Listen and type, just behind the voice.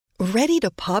Ready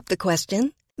to pop the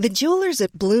question? The jewelers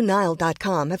at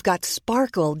BlueNile.com have got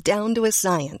sparkle down to a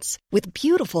science with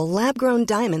beautiful lab-grown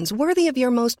diamonds worthy of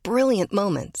your most brilliant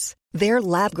moments. Their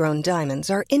lab-grown diamonds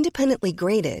are independently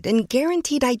graded and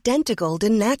guaranteed identical to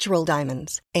natural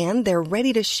diamonds, and they're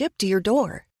ready to ship to your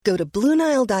door. Go to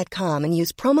BlueNile.com and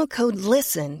use promo code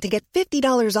LISTEN to get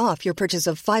 $50 off your purchase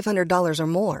of $500 or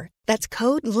more. That's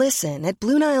code LISTEN at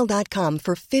BlueNile.com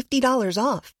for $50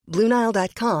 off.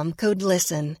 BlueNile.com, code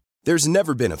LISTEN. There's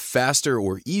never been a faster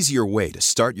or easier way to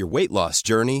start your weight loss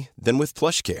journey than with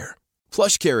PlushCare.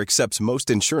 PlushCare accepts most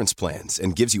insurance plans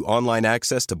and gives you online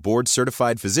access to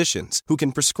board-certified physicians who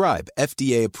can prescribe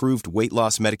FDA-approved weight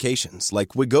loss medications like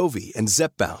Wegovy and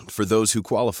Zepbound for those who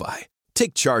qualify.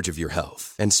 Take charge of your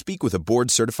health and speak with a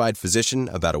board-certified physician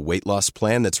about a weight loss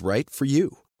plan that's right for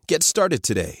you. Get started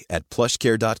today at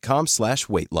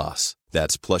plushcare.com/weightloss.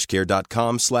 That's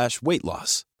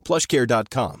plushcare.com/weightloss.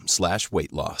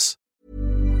 plushcare.com/weightloss.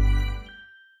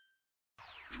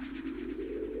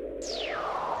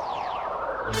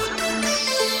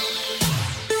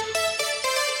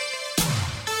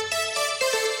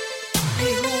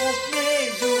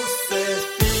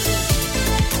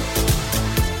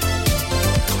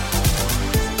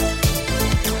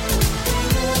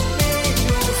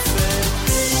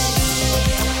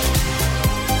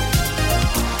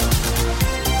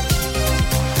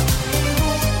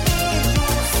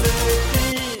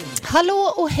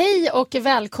 Hallå och hej och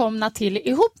välkomna till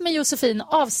Ihop med Josefin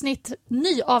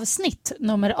nyavsnitt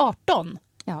nummer 18.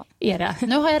 Ja, era.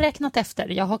 Nu har jag räknat efter,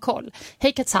 jag har koll.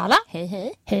 Hej Katsala. Hej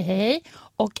hej. Hej hej.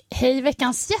 Och hej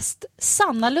veckans gäst,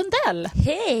 Sanna Lundell.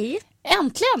 Hej.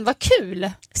 Äntligen, vad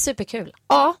kul. Superkul.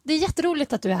 Ja, det är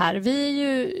jätteroligt att du är här. Vi är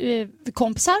ju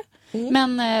kompisar,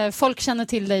 men folk känner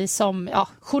till dig som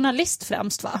journalist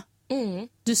främst, va? Mm.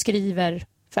 Du skriver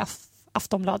för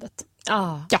Aftonbladet.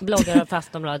 Ja, bloggar på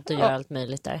Aftonbladet och gör allt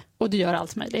möjligt där. Och du gör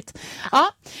allt möjligt.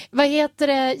 Ja, vad heter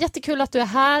det? Jättekul att du är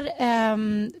här.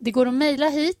 Det går att mejla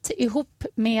hit ihop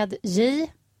med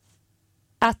J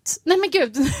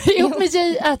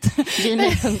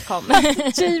gmail.com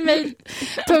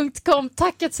gmail.com.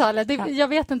 Tack Etsala. Jag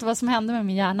vet inte vad som hände med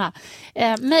min hjärna.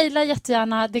 Mejla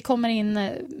jättegärna. Det kommer in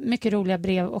mycket roliga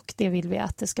brev och det vill vi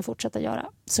att det ska fortsätta göra,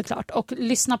 såklart. Och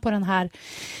lyssna på den här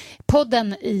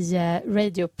podden i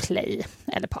Radio Play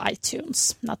eller på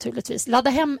iTunes naturligtvis. Ladda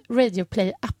hem Radio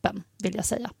Play-appen vill jag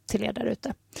säga till er där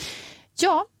ute.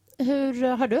 Ja, hur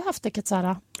har du haft det,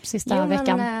 Katsara, sista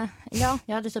veckan?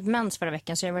 Jag hade typ mens förra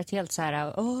veckan så jag har varit helt så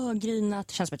här, grinat.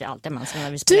 Det känns som att jag alltid har mens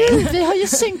när vi spelar. Vi har ju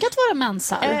synkat våra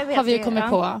mensar, har vi kommit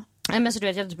på. Men så du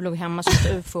vet, jag låg hemma så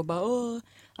UFO och bara,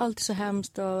 allt är så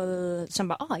hemskt och sen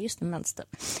bara, just det, mens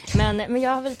typ. Men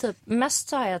jag har väl typ, mest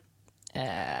så har jag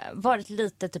varit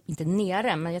lite, typ inte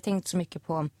nere, men jag tänkte så mycket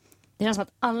på, det känns som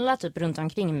att alla typ runt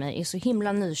omkring mig är så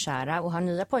himla nykära och har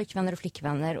nya pojkvänner och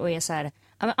flickvänner och är så här,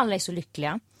 alla är så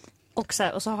lyckliga. Och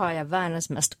så har jag världens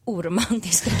mest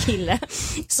oromantiska kille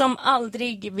som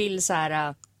aldrig vill så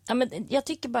här, jag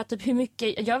tycker bara typ hur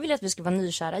mycket, jag vill att vi ska vara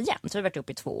nykära igen, så vi har varit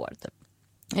uppe i 2 år typ.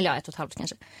 Eller 1,5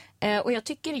 kanske. Och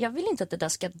jag vill inte att det där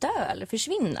ska dö eller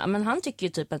försvinna. Men han tycker ju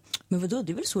typ att, men vadå,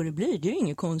 det är väl så det blir, det är ju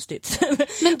inget konstigt.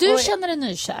 Men du känner dig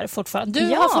nykär fortfarande?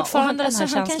 Du har fortfarande den här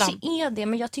känslan? Han kanske är det,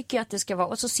 men jag tycker att det ska vara,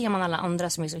 och så ser man alla andra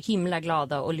som är så himla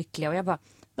glada och lyckliga. Och jag bara,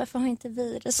 varför har inte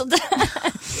vi det sådär?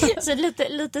 Så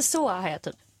lite så har jag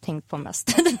typ tänkt på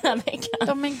mest den här veckan.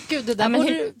 Ja men gud, det där borde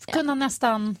du kunna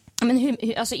nästan... Men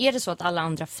alltså är det så att alla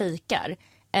andra fejkar?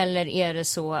 Eller är det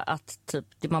så att typ,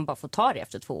 man bara får ta det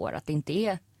efter 2 år? Att det inte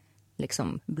är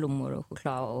liksom blommor och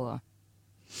choklad och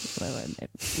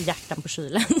hjärtan på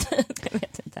kylen? Jag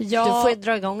vet inte. Ja. Du får ju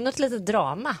dra igång något litet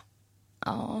drama.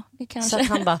 Ja, det kanske. Så att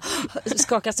han bara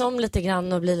skakas om lite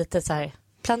grann och blir lite så här...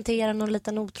 Plantera någon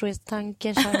liten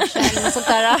otrohetstanke kanske eller sånt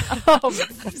där.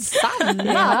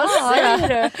 Sanna, vad säger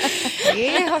du?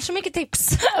 Jag har så mycket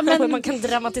tips hur man kan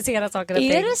dramatisera saker och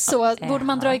ting. Är det så? Borde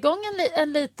man dra igång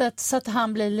en litet så att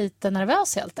han blir lite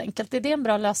nervös helt enkelt? Är det en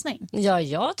bra lösning? Ja,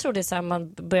 jag tror det är så här,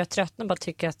 man börjar tröttna och bara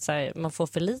tycker att så här, man får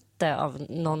för lite av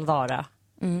någon vara.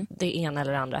 Det ena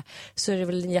eller det andra. Så är det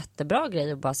väl en jättebra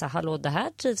grej att bara säga, hallå, det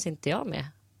här trivs inte jag med.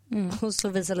 Och så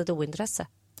visa lite ointresse.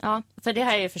 Ja, för det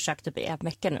har jag ju försökt typ i en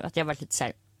vecka nu. Att jag har varit lite så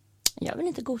här, jag vill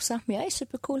inte gosa, men jag är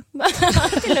supercool. Det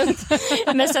är lugnt.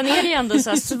 Men sen är det ju ändå så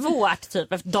här svårt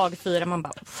typ efter dag 4. Man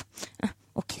bara,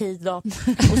 okej då.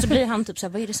 Och så blir han typ så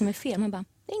här, vad är det som är fel? Man bara,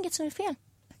 det är inget som är fel.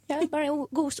 Jag är bara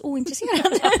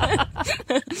ointresserad.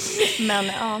 Men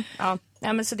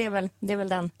ja, men så det är väl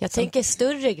den. Jag tänker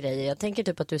större grejer. Jag tänker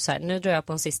typ att du så här, nu drar jag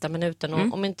på en sista minuten.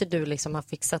 Och om inte du liksom har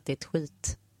fixat ditt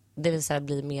skit, det vill säga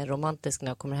bli mer romantisk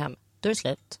när jag kommer hem, då är det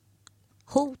slut.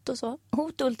 Hot och så.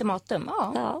 hot och ultimatum,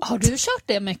 ja. Har du kört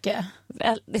det mycket?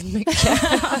 Väldigt mycket.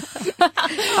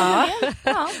 Ja.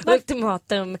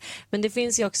 Ultimatum. Men det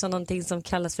finns ju också någonting som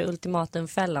kallas för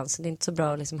ultimatumfällan, så det är inte så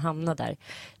bra att liksom hamna där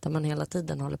man hela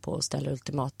tiden håller på och ställer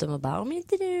ultimatum och bara, om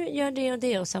inte du gör det och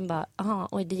det, och sen bara,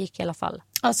 oj, det gick i alla fall.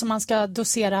 Alltså man ska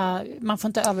dosera, man får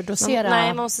inte överdosera. Nej,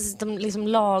 man måste sitta liksom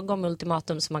lagom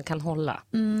ultimatum som man kan hålla.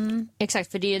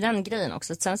 Exakt, för det är ju den grejen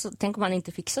också. Sen så tänk om man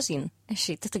inte fixar sin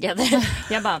shit together.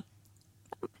 Jag bara,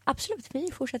 absolut,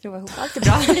 vi fortsätter att vara ihop. Allt är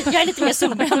bra. Jag är lite mer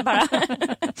solbränd bara.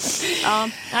 Ja,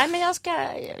 nej, men jag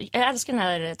älskar den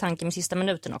här tanken med sista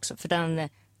minuten också. För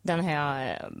den har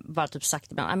jag bara typ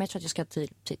sagt ibland. Men jag tror att jag ska till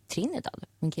Trinidad.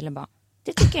 Min kille bara,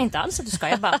 det tycker jag inte alls att du ska.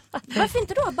 Jag bara, varför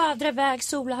inte då? Bara dra iväg,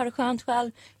 sola, ha det skönt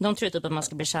själv. De tror typ att man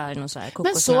ska bli kär i någon så här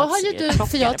kokosnöts. Men så har ju du,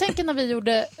 för jag tänker när vi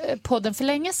gjorde podden för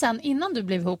länge sedan, innan du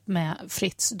blev ihop med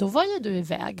Fritz, då var ju du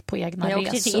iväg på egna resor. Jag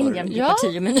åkte till Indien på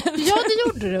 10 minuter. Ja, det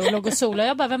gjorde du och låg och sola.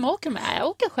 Jag bara, vem åker med? Jag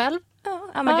åker själv.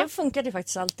 Ja, men det funkade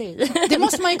faktiskt alltid. Det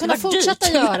måste man ju kunna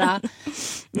fortsätta göra.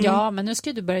 Ja, men nu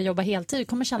ska du börja jobba heltid. Du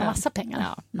kommer tjäna massa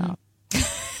pengar.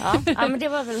 Ja, men det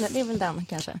är väl den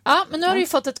kanske. Ja, men nu har du ju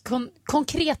fått ett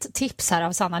konkret tips här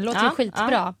av Sanna. Det låter ju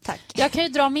skitbra. Ja, tack. Jag kan ju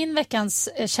dra min veckans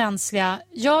känsliga.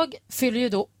 Jag fyller ju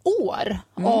då år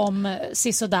om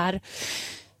sisådär.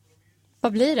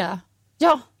 Vad blir det?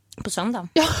 Ja. På söndag.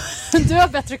 Ja, du har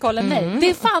bättre koll än mig. Det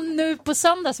är fan nu på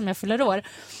söndag som jag fyller år.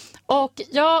 Och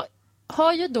jag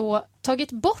har ju då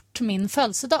tagit bort min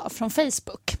födelsedag från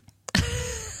Facebook.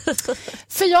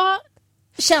 För jag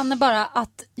känner bara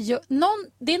att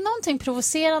det är någonting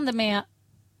provocerande med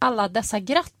alla dessa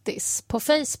grattis på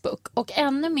Facebook. Och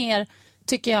ännu mer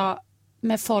tycker jag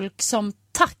med folk som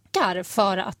tackar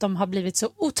för att de har blivit så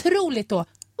otroligt då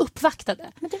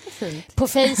uppvaktade. Men det är fint. På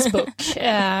Facebook.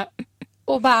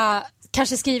 Och bara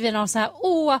kanske skriver någon så här,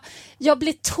 jag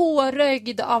blir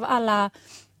tårögd av alla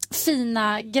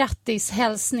fina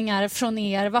grattishälsningar från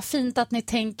er. Vad fint att ni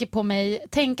tänker på mig.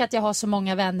 Tänk att jag har så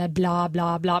många vänner. Bla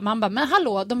bla bla. Man bara, men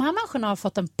hallå, de här människorna har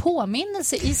fått en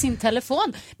påminnelse i sin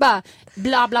telefon. Bara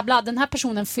bla bla bla. Den här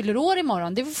personen fyller år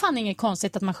imorgon. Det är fan inget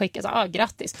konstigt att man skickar så,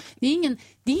 grattis. Det är ingen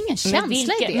känsla i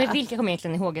det. Men vilka kommer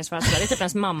egentligen ihåg ens födelsedag? Det är typ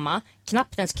ens mamma,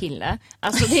 knappt ens kille.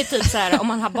 Alltså det är typ så här, om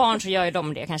man har barn så gör ju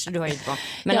de det. Kanske du har ju inte barn.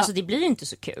 Men alltså det blir ju inte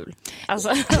så kul. Alltså,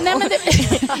 nej,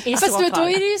 men fast då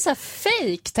är det ju så här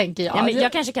fake, tänker jag. Ja, men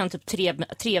jag kanske kan typ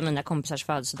tre av mina kompisars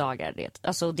födelsedagar.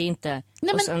 Alltså det är inte,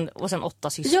 och sen 8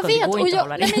 syskon. Jag vet, det går inte att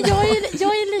hålla det. Nej, men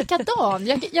jag är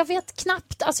likadan. Jag vet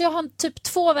knappt, alltså jag har typ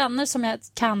 2 vänner som jag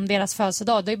kan deras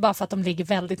födelsedag. Det är bara för att de ligger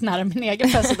väldigt nära min egen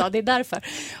födelsedag. Det är därför.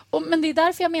 Men det är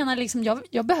därför jag menar liksom,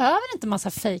 jag behöver inte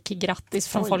massa fake grattis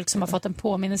från folk som har fått en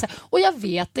påminnelse. Och jag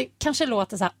vet, det kanske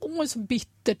låter så här, så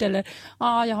bittert, eller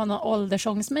jag har någon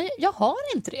åldersångest, men jag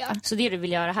har inte det. Så det du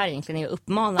vill göra här egentligen är att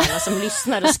uppmana alla som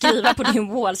lyssnar och skriva på din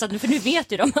wall, så att, för nu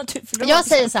vet ju de att du förlorar. Jag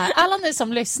säger så här, alla ni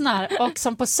som lyssnar och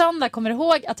som på söndag kommer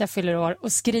ihåg att jag fyller år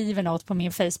och skriver något på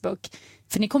min Facebook,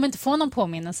 för ni kommer inte få någon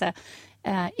påminnelse.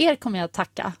 Er kommer jag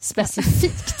tacka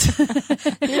specifikt.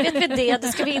 Nu vet vi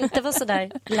det ska vi inte vara så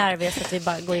där larviga så att vi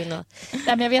bara går in och... Nej,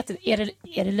 men jag vet inte,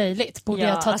 är det löjligt? Borde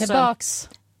jag ta tillbaks...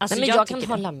 Alltså, men jag kan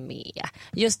hålla med.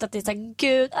 Just att det är så här,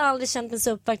 gud, aldrig känt mig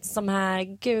så uppvaktad som här.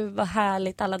 Gud, vad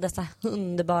härligt, alla dessa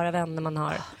underbara vänner man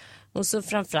har. Och så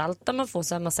framförallt när man får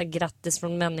så här massa grattis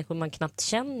från människor man knappt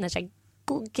känner. Så här,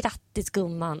 grattis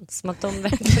gumman, som att de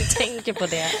verkligen tänker på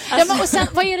det. Alltså... Ja, men, och sen,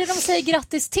 vad är det de säger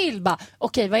grattis till?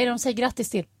 Okej, vad är det de säger grattis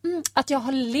till? Att jag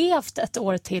har levt ett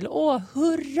år till.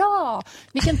 Hurra!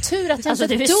 Vilken tur att jag inte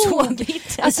dog. Du är så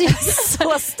bitter. Alltså, jag är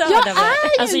så störd. Jag är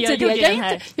alltså, inte det.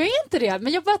 Jag är inte det.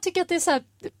 Men jag bara tycker att det är så här,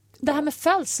 det här med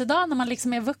födelsedag när man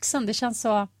liksom är vuxen, det känns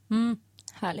så...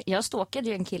 Härligt. Jag stalkade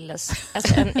ju en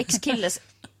ex-killes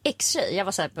ex-tjej. Jag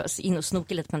var så här in och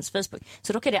snokade lite på hennes Facebook.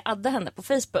 Så råkade jag adda henne på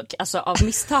Facebook, alltså av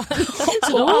misstag.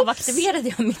 Så då avaktiverade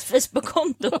jag mitt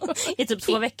Facebook-konto i typ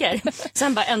 2 veckor.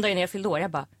 Sen bara en dag innan jag fyllde år,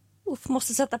 jag bara,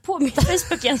 måste sätta på mitt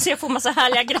Facebook igen så jag får massa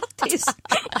härliga grattis.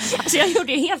 Så jag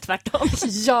gjorde ju helt tvärtom.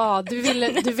 Ja,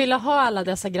 du ville ha alla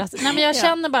dessa grattis. Nej, men jag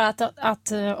känner bara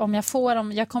att om jag får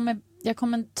dem, jag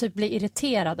kommer typ bli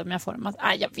irriterad om jag får dem.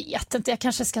 Jag vet inte, jag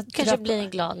kanske ska... Kanske blir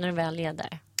glad när du väl är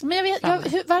där. Men jag vet,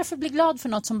 varför bli glad för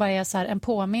något som bara är så här en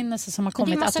påminnelse som har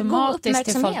kommit automatiskt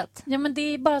till folk? Ja, men det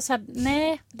är bara så här,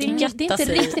 nej, det är inte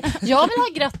riktigt. Jag vill ha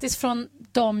grattis från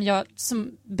de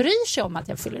som bryr sig om att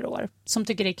jag fyller år, som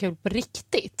tycker det är kul på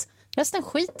riktigt. Resten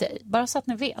skit i, bara så att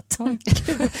ni vet.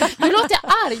 Nu låter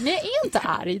jag arg, men jag är inte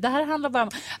arg. Det här handlar bara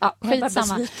om...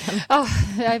 skitsamma.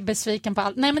 Jag är besviken på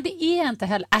allt. Nej, men det är inte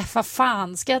heller... vad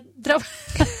fan, ska jag dra...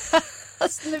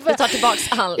 Du tar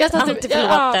tillbaks allt.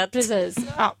 Ja, precis.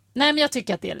 Ja. Nej, men jag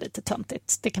tycker att det är lite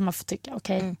töntigt. Det kan man få tycka,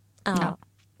 okej? Ja.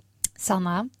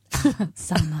 Sanna,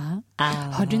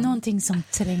 har du någonting som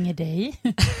tränger dig?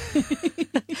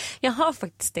 Jag har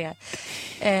faktiskt det.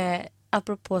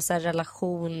 Apropå så här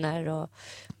relationer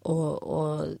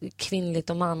och kvinnligt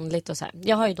och manligt och så här.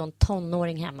 Jag har ju då en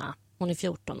tonåring hemma. Hon är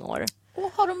 14 år.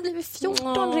 Har de blivit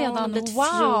 14 redan?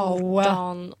 Wow!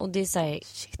 14, och det är så här,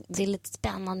 det är lite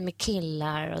spännande med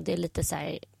killar och det är lite så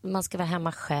här, man ska vara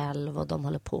hemma själv och de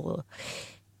håller på och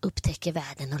upptäcker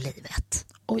världen och livet.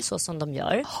 Och så som de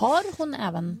gör. Har hon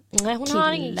även Nej, hon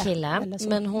har ingen kille,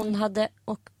 men hon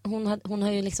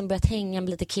har ju liksom börjat hänga med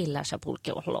lite killar så på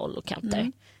olika håll och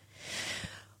kanter.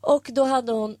 Och då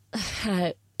hade hon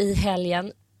här i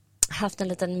helgen haft en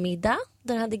liten middag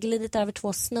där hade glidit över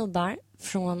 2 snubbar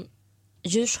från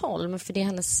Djursholm, för det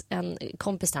är en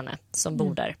kompis henne som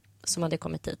bor där, som hade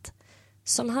kommit dit,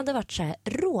 som hade varit så här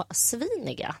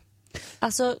råsviniga.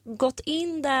 Alltså gått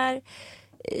in där,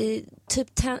 typ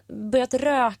börjat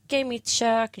röka i mitt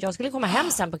kök. Jag skulle komma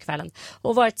hem sen på kvällen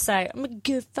och varit så här, men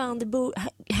gud fan, det bor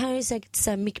här är säkert så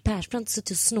här Micke Persbrandt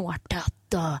suttit och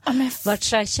snortat och varit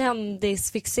så här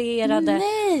kändisfixerade.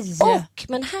 Nej.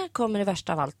 Men här kommer det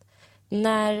värsta av allt.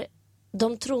 När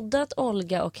de trodde att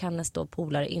Olga och hennes då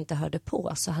polare inte hörde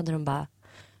på, så hade de bara,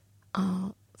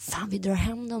 fan, vi drar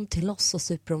hem dem till oss och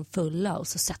super dem fulla och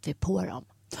så sätter vi på dem.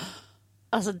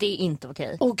 Alltså det är inte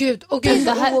okej. Åh gud,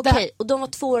 det här okej. Och de var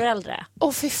 2 år äldre.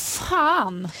 Fy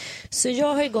fan. Så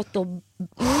jag har ju gått då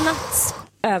nats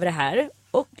över det här.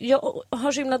 Och jag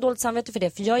har så himla dåligt samvete för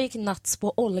det. För jag gick nats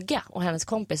på Olga och hennes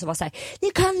kompis och var så här, ni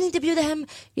kan inte bjuda hem.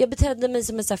 Jag betedde mig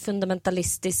som en så här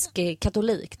fundamentalistisk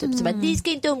katolik. Typ så här, ni ska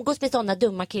inte umgås med sådana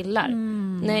dumma killar.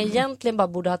 Nej, egentligen bara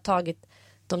borde ha tagit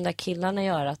de där killarna i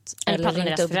örat. Eller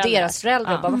ringt upp deras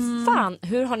föräldrar. Och bara, vad fan,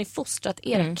 hur har ni fostrat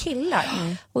era killar?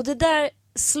 Och det där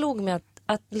slog mig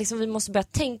att liksom vi måste börja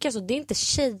tänka så. Det är inte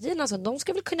tjejerna, alltså, de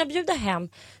ska väl kunna bjuda hem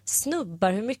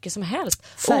snubbar hur mycket som helst.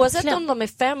 Verkligen. Oavsett om de är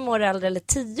 5 år äldre eller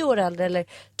 10 år äldre eller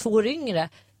 2 år yngre.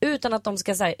 Utan att de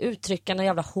ska så här, uttrycka någon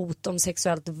jävla hot om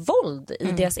sexuellt våld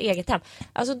i deras eget hem.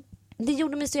 Alltså det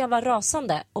gjorde mig så jävla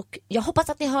rasande. Och jag hoppas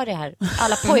att ni hör det här,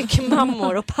 alla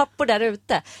pojkmammor och pappor där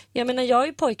ute. Jag menar, jag är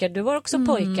ju pojkar, du var också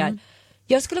pojkar.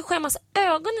 Jag skulle skämmas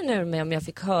ögonen ur mig om jag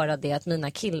fick höra det, att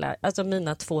mina killar, alltså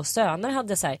mina 2 söner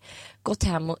hade så här, gått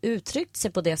hem och uttryckt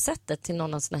sig på det sättet till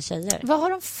någon av sina tjejer. Vad har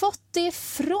de fått det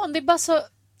ifrån? Det är bara så...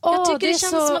 Jag tycker det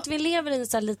känns som att vi lever i en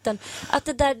så här liten, att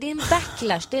det är en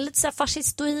backlash, det är lite så här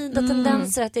fascistoida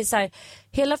tendenser, att det är så här,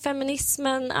 hela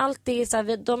feminismen, allt det är så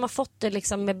här, de har fått det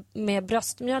liksom med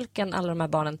bröstmjölken, alla de här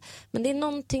barnen, men det är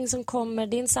någonting som kommer,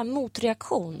 det är en så här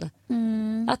motreaktion,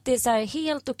 att det är så här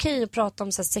helt okej att prata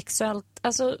om så här sexuellt,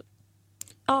 alltså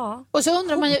ja. Och så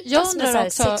undrar man, jag undrar så här,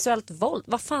 också sexuellt våld,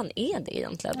 vad fan är det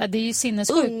egentligen? Ja, det är ju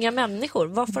sinnessjukt. Unga människor,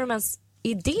 var får de ens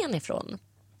idén ifrån?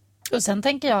 Och sen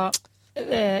tänker jag,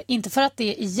 inte för att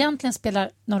det egentligen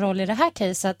spelar någon roll i det här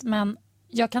caset, men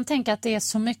jag kan tänka att det är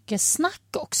så mycket snack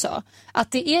också.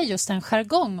 Att det är just en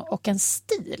jargong och en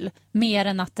stil mer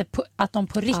än att de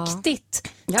på riktigt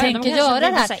tänker göra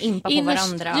det här. Impa på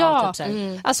varandra. Ja, typ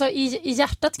alltså i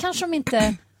hjärtat kanske de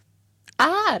inte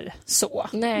är så.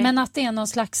 Nej. Men att det är någon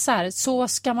slags så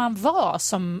ska man vara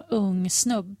som ung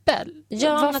snubbe.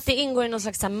 Ja, men att det ingår i någon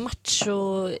slags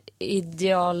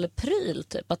macho-idealpryl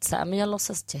typ. Att men jag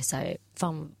låtsas till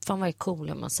fan vad är cool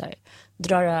om man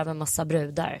drar över massa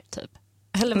brudar typ.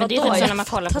 Eller men det är typ så när man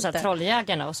kollar på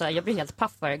trolljägarna och jag blir helt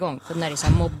paff varje gång för när det är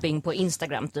så mobbing på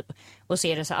Instagram typ, och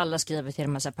ser det alla skriver till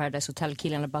de här Paradise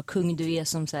Hotel-killarna bara, kung du är,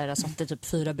 som satte typ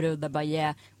 4 brudar bara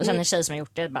yeah, och sen en tjej som har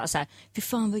gjort det bara fy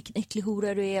fan vilken äcklig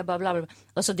hora du är, bla bla bla.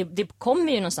 Och så det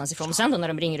kommer ju någonstans ifrån, och sen då när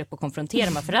de ringer upp och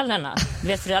konfronterar med föräldrarna, du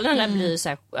vet, föräldrarna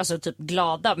blir typ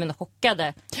glada men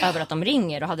chockade över att de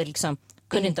ringer och hade liksom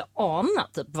kunde inte ana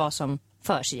typ vad som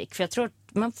för sig gick, för jag tror att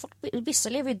vissa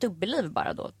lever ju dubbelliv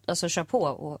bara då. Alltså kör på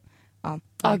och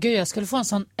gud, jag skulle få en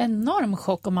sån enorm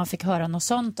chock om man fick höra något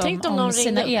sånt om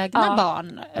sina egna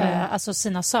barn, alltså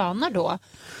sina söner då.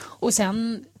 Och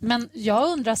sen, men jag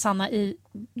undrar Sanna,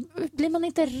 blir man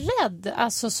inte rädd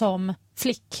alltså som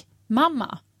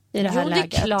flickmamma i det här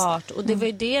läget? Det är klart, och det var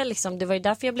ju det liksom, det var ju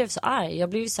därför jag blev så arg. Jag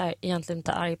blev ju så här, egentligen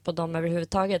inte arg på dem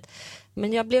överhuvudtaget,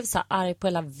 men jag blev så här arg på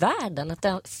hela världen att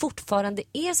det fortfarande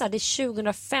är så här, det är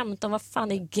 2015, vad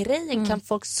fan är grejen? Kan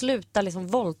folk sluta liksom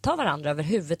våldta varandra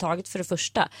överhuvudtaget för det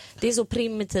första? Det är så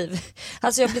primitivt.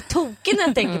 Alltså jag blir tokig när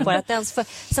jag tänker på det, att ens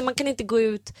så man kan inte gå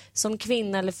ut som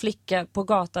kvinna eller flicka på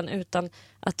gatan utan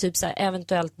att typ så här,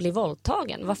 eventuellt bli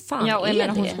våldtagen. Vad fan är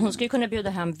det? Hon ska ju kunna bjuda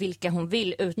hem vilka hon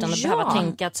vill utan att behöva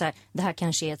tänka att det här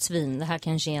kanske är ett svin, det här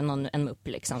kanske är en mupp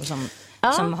liksom som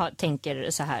som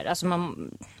tänker så här. Alltså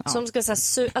som ska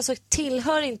säga, alltså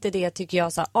tillhör inte det, tycker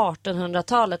jag, så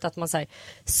 1800-talet att man säger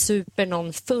super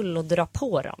någon full och drar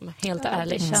på dem, helt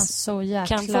ärligt. Det känns så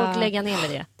jäkla... Kan folk lägga ner med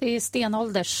det? Det är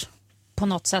stenålders på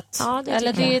något sätt. Ja,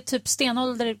 eller det är typ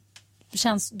stenålder,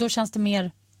 då känns det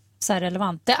mer så här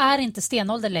relevant. Det är inte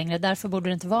stenålder längre, därför borde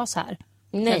det inte vara så här.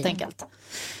 Nej. Helt enkelt.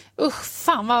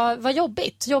 Fan vad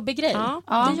jobbigt. Jobbig grej. Ja,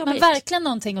 det är jobbigt. Men verkligen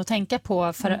någonting att tänka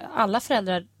på för alla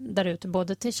föräldrar där ute,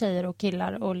 både till tjejer och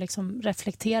killar, och liksom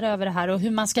reflektera över det här och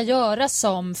hur man ska göra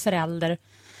som förälder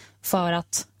för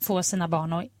att få sina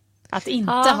barn att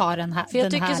inte ha den här, för jag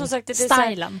den tycker här som sagt att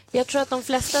stilen. Jag tror att de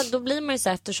flesta, då blir man ju så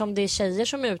här, eftersom det är tjejer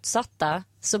som är utsatta,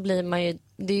 så blir man ju,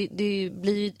 det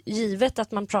blir ju givet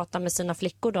att man pratar med sina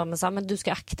flickor då, men så här, men du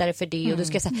ska akta dig för det och du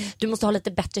ska säga, du måste ha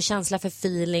lite bättre känsla för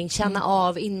feeling, känna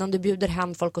av innan du bjuder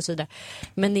hem folk och så vidare.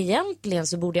 Men egentligen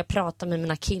så borde jag prata med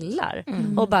mina killar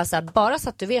och bara så här, bara så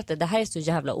att du vet det här är så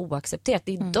jävla oaccepterat.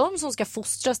 Det är de som ska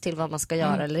fostras till vad man ska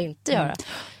göra eller inte göra.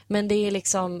 Men det är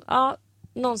liksom,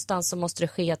 någonstans så måste det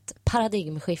ske ett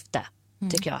paradigmskifte,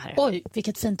 tycker jag här. Oj,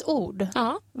 vilket fint ord.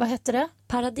 Ja. Vad heter det?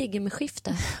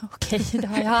 Paradigmskifte. Okej, det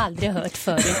har jag aldrig hört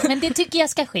förut. Men det tycker jag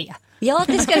ska ske. Ja,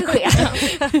 det ska ske.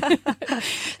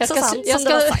 Jag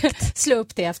ska slå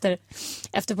upp det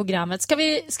efter programmet.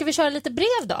 Ska vi köra lite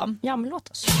brev då? Ja, men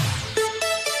låt oss.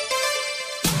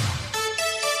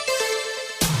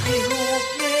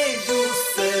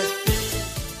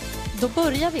 Då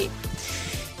börjar vi.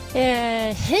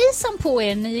 Hejsan på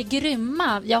er, ni är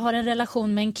grymma. Jag har en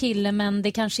relation med en kille, men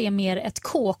det kanske är mer ett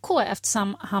KK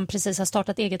eftersom han precis har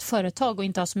startat eget företag och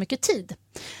inte har så mycket tid.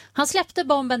 Han släppte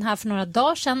bomben här för några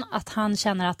dagar sedan att han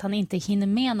känner att han inte hinner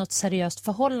med något seriöst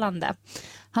förhållande.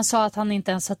 Han sa att han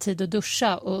inte ens har tid att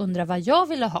duscha och undrar vad jag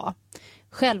ville ha.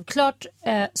 Självklart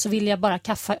så ville jag bara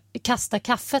kasta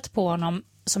kaffet på honom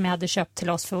som jag hade köpt till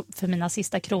oss för mina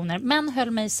sista kronor, men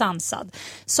höll mig sansad.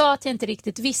 Sa att jag inte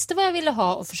riktigt visste vad jag ville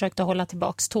ha och försökte hålla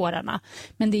tillbaks tårarna.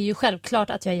 Men det är ju självklart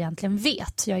att jag egentligen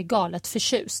vet. Jag är galet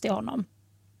förtjust i honom.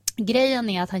 Grejen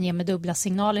är att han ger mig dubbla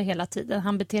signaler hela tiden.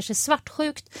 Han beter sig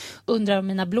svartsjukt, undrar om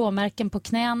mina blåmärken på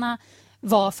knäna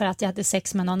var för att jag hade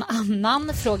sex med någon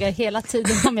annan, frågar hela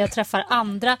tiden om jag träffar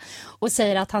andra och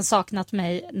säger att han saknat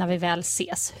mig när vi väl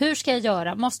ses. Hur ska jag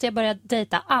göra? Måste jag börja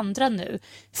dejta andra nu?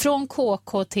 Från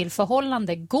KK till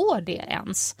förhållande, går det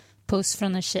ens? Puss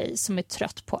från en tjej som är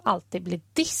trött på att alltid bli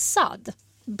dissad.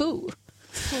 Boo.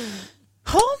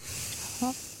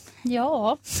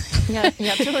 Ja.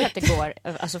 Jag tror att det går,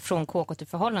 alltså från KK till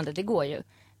förhållande, det går ju.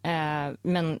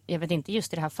 Men jag vet inte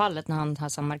just i det här fallet när han har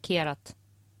så markerat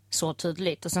så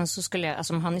tydligt. Och sen så skulle jag,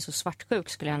 alltså om han är så svartsjuk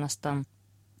skulle jag nästan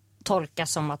tolka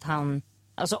som att han,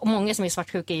 alltså och många som är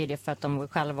svartsjuka är ju det för att de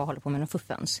själva håller på med en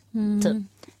fuffens typ,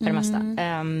 för det mesta.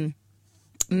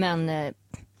 Men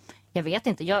jag vet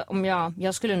inte,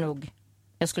 jag skulle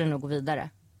nog gå vidare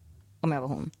om jag var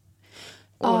hon.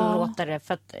 Och låta det,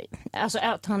 för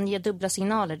att han ger dubbla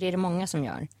signaler, det är det många som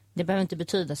gör. Det behöver inte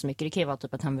betyda så mycket. Det kan ju vara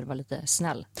typ att han vill vara lite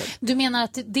snäll. Typ. Du menar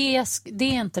att det är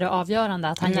inte det avgörande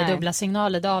att han ger dubbla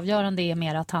signaler. Det avgörande är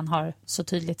mer att han har så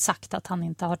tydligt sagt att han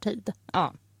inte har tid.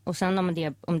 Ja, och sen om det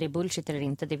är bullshit eller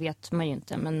inte, det vet man ju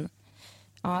inte. Men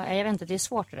ja, jag vet inte, det är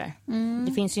svårt det där.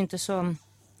 Det finns ju inte så...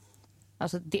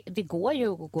 Alltså det går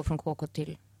ju att gå från KK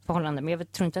till förhållande. Men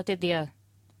jag tror inte att det är det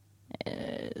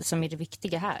som är det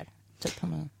viktiga här. Typ.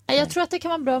 Jag tror att det kan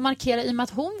vara bra att markera, i och med att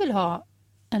hon vill ha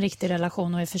en riktig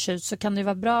relation och är förtjust, så kan det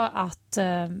vara bra att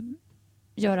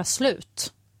göra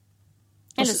slut.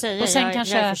 Eller säga, jag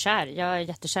är för kär, jag är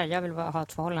jättekär, jag vill ha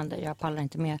ett förhållande, jag pallar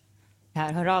inte mer.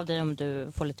 Här, hör av dig om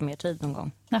du får lite mer tid någon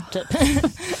gång. Ja. Typ.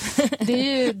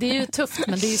 det är ju tufft,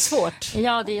 men det är ju svårt.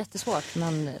 Ja, det är jättesvårt,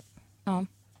 men ja.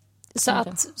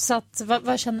 Så att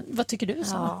vad tycker du,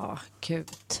 Sanna? Ja, gud.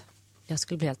 Jag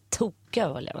skulle bli helt tokig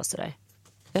av att leva sådär.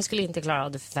 Jag skulle inte klara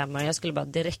av det för 5 år. Jag skulle bara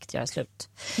direkt göra slut.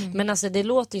 Men alltså det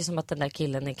låter ju som att den där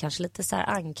killen är kanske lite så här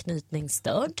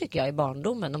anknytningsstörd, tycker jag, i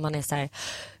barndomen. Om man är så här,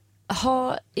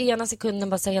 i ena sekunden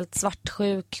bara så här helt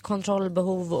svartsjuk,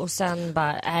 kontrollbehov, och sen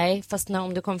bara nej, fast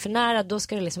om du kommer för nära då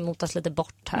ska det liksom motas lite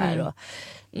bort här. Och,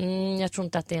 jag tror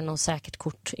inte att det är något säkert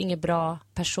kort. Ingen bra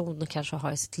person kanske att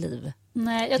ha i sitt liv.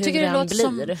 Nej, jag tycker det låter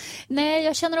som... Nej,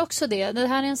 jag känner också det. Det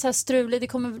här är en så här strulig,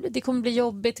 det kommer bli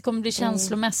jobbigt, det kommer bli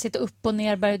känslomässigt upp och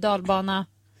ner, berg- och dalbana.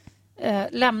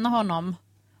 Lämna honom.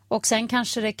 Och sen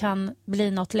kanske det kan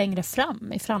bli något längre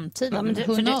fram i framtiden. Ja, men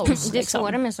Who knows? Det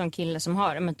svåra med en sån kille som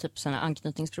har typ såna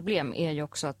anknytningsproblem är ju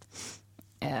också att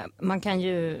man kan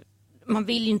ju man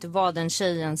vill ju inte vara den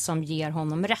tjejen som ger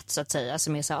honom rätt så att säga.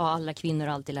 Som är så här, alla kvinnor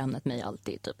har alltid lämnat mig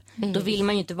alltid typ. Då vill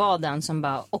man ju inte vara den som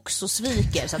bara också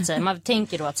sviker så att säga. Man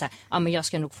tänker då att så här, men jag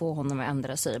ska nog få honom att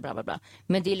ändra sig bla bla bla.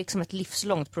 Men det är liksom ett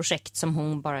livslångt projekt som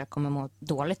hon bara kommer må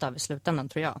dåligt av i slutändan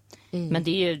tror jag. Men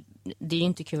det är ju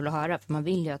inte kul att höra för man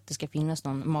vill ju att det ska finnas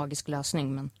någon magisk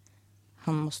lösning men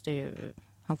han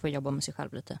får jobba med sig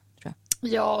själv lite tror jag.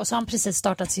 Ja, och så har han precis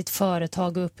startat sitt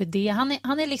företag och upp i det. Han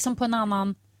är liksom på en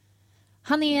annan...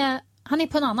 Han är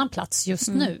på en annan plats just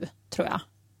nu, tror jag.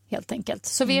 Helt enkelt.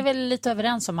 Så vi är väl lite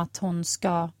överens om att hon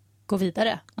ska gå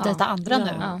vidare. Dejta andra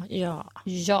nu.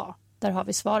 Ja, där har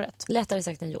vi svaret. Lättare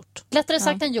sagt än gjort. Lättare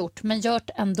sagt än gjort, men gjort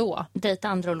ändå. Dejta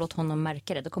andra och låt honom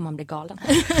märka det, då kommer han bli galen.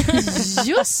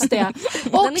 Just det.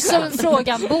 Och så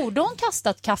frågan, borde hon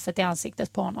kastat kaffet i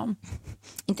ansiktet på honom?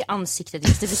 Inte ansiktet,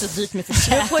 just det blir så dyrt med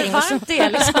försäkring. Varmt det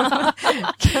liksom.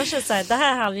 Kanske så här, det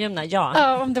här halvjämna,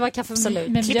 ja. Om det var kaffe med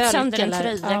mjölk. Klipp sönder en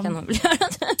tröja kan hon bli göra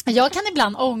det. Jag kan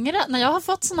ibland ångra, när jag har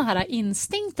fått såna här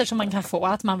instinkter som man kan få,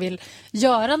 att man vill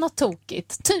göra något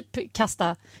tokigt, typ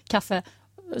kasta kaffe.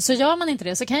 Så gör man inte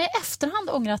det så kan jag i efterhand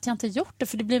ångra att jag inte gjort det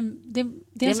för det är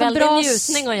en så bra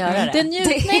njutning att göra det. Det är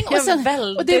njutning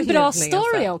och det är en bra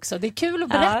story också. Det är kul att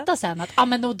berätta sen att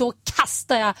men då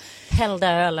kastar jag hällde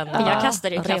ölen. Jag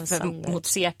kastade kaffe mot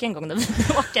Sek en gång när vi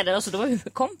åkade och så då var vi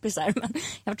kompisar men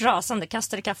jag var rasande,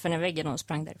 kastade kaffen i väggen och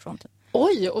sprang därifrån typ.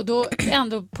 Oj, och då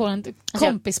ändå på en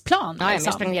kompisplan. Ja,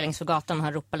 jag sprang ner längs för gatan och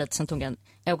han ropade lite, sen tog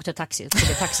jag åkte taxi,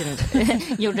 så taxin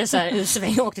gjorde så här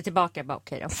usväng och åkte tillbaka, bara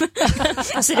okej då.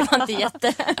 Alltså det var inte jag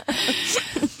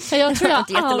tror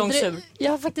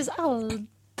jag har faktiskt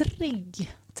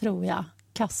aldrig, tror jag,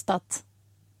 kastat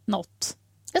något.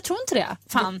 Jag tror inte det.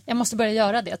 Fan, jag måste börja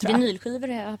göra det, tror jag. Vinylskivor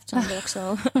har jag haft sönder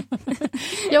också.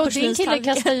 Ja, och din kille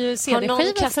kastar ju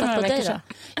CD-skivor för några veckor sedan.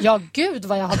 Ja, gud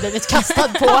vad jag har blivit kastad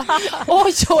på.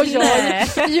 Oj.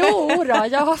 Jo då,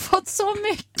 jag har fått så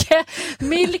mycket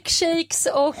milkshakes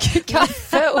och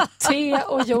kaffe och te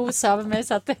och juice över mig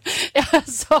så att jag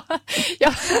hälften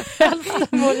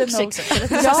vore nog.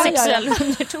 Sexuella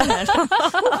undertoner.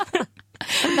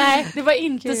 Nej, det var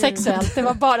inte sexuellt. Det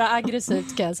var bara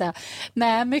aggressivt kan jag säga.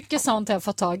 Nej, mycket sånt har jag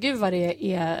fått tag. Gud vad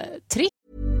det är trist.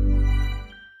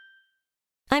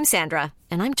 I'm Sandra,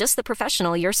 and I'm just the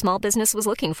professional your small business was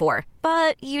looking for.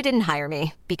 But you didn't hire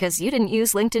me because you didn't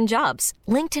use LinkedIn Jobs.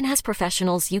 LinkedIn has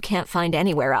professionals you can't find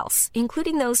anywhere else,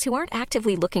 including those who aren't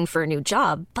actively looking for a new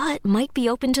job, but might be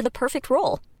open to the perfect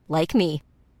role, like me.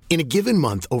 In a given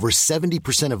month, over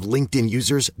 70% of LinkedIn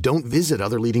users don't visit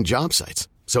other leading job sites.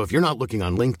 So if you're not looking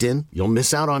on LinkedIn, you'll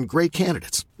miss out on great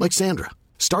candidates like Sandra.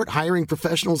 Start hiring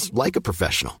professionals like a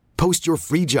professional. Post your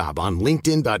free job on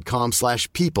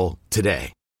linkedin.com/people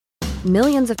today.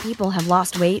 Millions of people have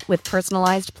lost weight with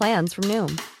personalized plans from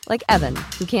Noom. Like Evan,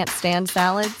 who can't stand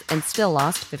salads and still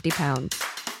lost 50 pounds.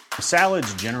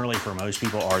 Salads generally for most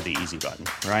people are the easy button,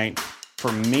 right?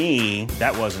 For me,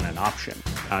 that wasn't an option.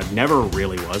 I never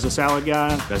really was a salad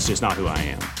guy. That's just not who I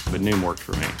am. But Noom worked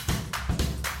for me.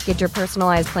 Get your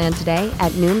personalized plan today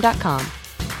at Noom.com.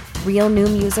 Real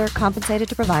Noom user compensated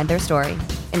to provide their story.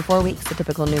 In 4 weeks, the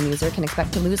typical Noom user can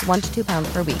expect to lose 1 to 2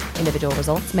 pounds per week. Individual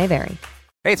results may vary.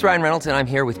 Hey, it's Ryan Reynolds, and I'm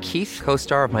here with Keith,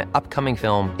 co-star of my upcoming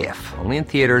film, If, only in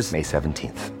theaters May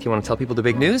 17th. Do you want to tell people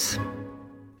the big news?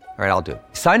 All right, I'll do it.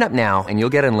 Sign up now and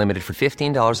you'll get unlimited for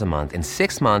 $15 a month and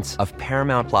 6 months of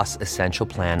Paramount Plus Essential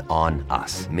Plan on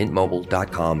us.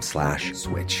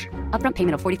 Mintmobile.com/switch. Upfront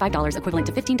payment of $45 equivalent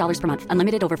to $15 per month.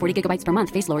 Unlimited over 40 gigabytes per month.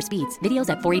 Face lower speeds. Videos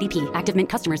at 480p. Active Mint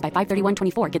customers by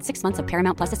 531.24 get 6 months of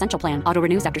Paramount Plus Essential Plan. Auto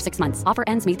renews after 6 months. Offer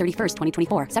ends May 31st,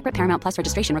 2024. Separate Paramount Plus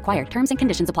registration required. Terms and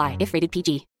conditions apply if rated PG.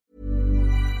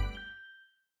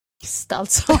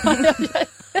 Alltså.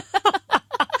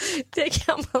 Det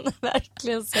kan man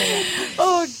verkligen säga.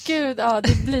 Gud, ja,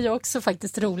 det blir ju också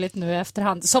faktiskt roligt nu i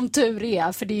efterhand. Som tur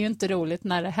är, för det är ju inte roligt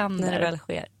när det händer. När det väl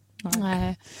sker.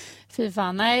 Nej, fy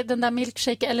fan. Nej, den där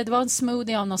milkshake, eller det var en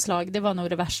smoothie av något slag, det var nog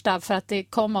det värsta. För att det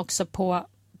kom också på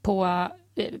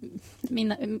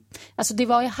alltså det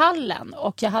var i hallen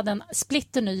och jag hade en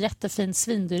splitterny jättefin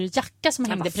svindyr jacka som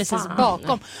hängde precis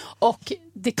bakom och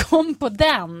det kom på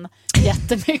den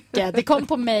jättemycket. Det kom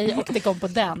på mig och det kom på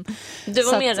den. Du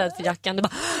var mer rädd för jackan. Du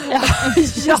bara...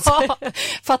 ja,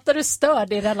 fattar du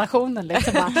störd i relationen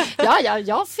liksom bara, ja,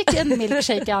 jag fick en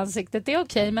milkshake i ansiktet, det är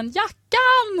okej, men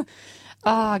jackan!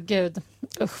 Gud,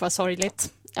 usch vad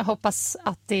sorgligt. Jag hoppas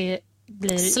att det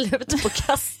blir slut på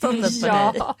kastandet på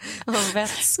dig av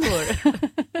vätskor.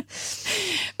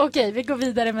 Okej, vi går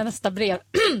vidare med nästa brev.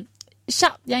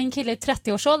 Tja, jag är en kille i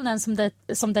 30-årsåldern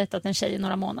som dejtat en tjej i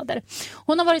några månader.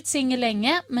 Hon har varit singel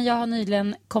länge, men jag har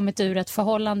nyligen kommit ur ett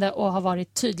förhållande och har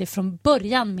varit tydlig från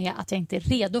början med att jag inte är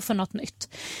redo för något nytt.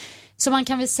 Så man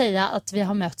kan väl säga att vi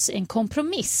har mötts i en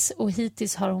kompromiss och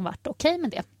hittills har hon varit okej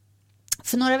med det.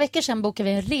 För några veckor sedan bokade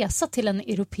vi en resa till en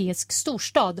europeisk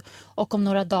storstad och om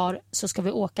några dagar så ska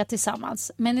vi åka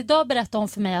tillsammans. Men idag berättar hon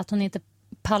för mig att hon inte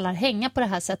pallar hänga på det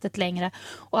här sättet längre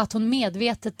och att hon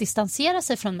medvetet distanserar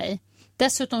sig från mig.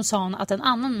 Dessutom sa hon att en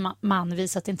annan man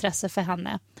visat intresse för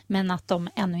henne men att de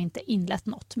ännu inte inlett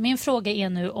något. Min fråga är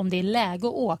nu om det är läge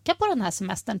att åka på den här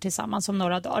semestern tillsammans om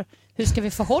några dagar. Hur ska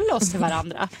vi förhålla oss till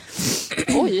varandra?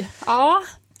 Oj, ja.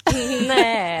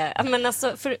 Nej, men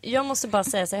alltså, för jag måste bara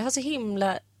säga så här, jag har så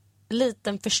himla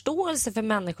liten förståelse för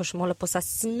människor som håller på så här,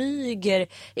 smyger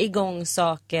igång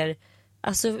saker.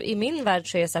 Alltså i min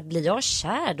värld så är det så här, blir jag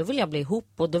kär då vill jag bli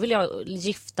ihop och då vill jag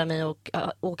gifta mig och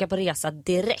åka på resa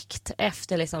direkt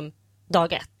efter liksom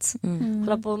dag 1.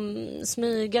 Hålla på och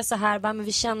smyga så här, bara, men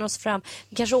vi känner oss fram.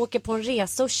 Vi kanske åker på en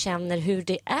resa och känner hur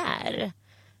det är.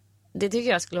 Det tycker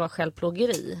jag skulle vara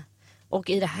självplågeri. Och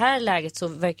i det här läget så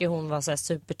verkar hon vara så här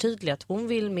supertydlig att hon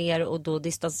vill mer och då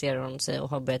distanserar hon sig och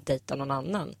har börjat dejta någon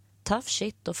annan. Tough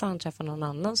shit, då får han träffa någon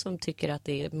annan som tycker att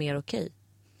det är mer okej.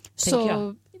 Så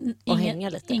jag. Och hänga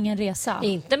lite. Ingen resa?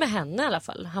 Inte med henne i alla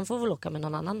fall. Han får väl åka med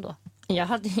någon annan då. Jag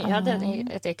hade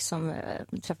ett ex som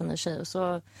träffade en tjej och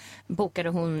så bokade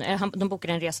de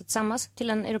bokade en resa tillsammans till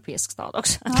en europeisk stad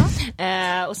också.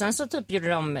 Och sen så typ gjorde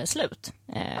de slut.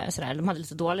 Sådär, de hade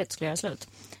lite dåligt, skulle göra slut.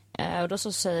 Och då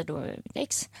så säger då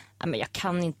ex, men jag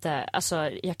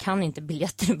kan inte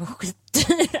biljetter, det var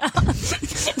skitdyra.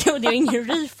 Det är ingen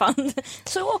refund.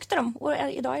 Så åkte de och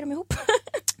idag är de ihop.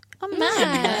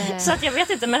 Så att jag vet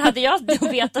inte, men hade jag då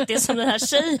vetat det som den här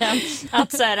tjejen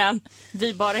att så här,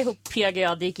 vi bara ihop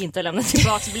PGA, det gick inte att lämna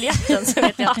tillbaka biljetten, så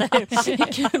vet jag inte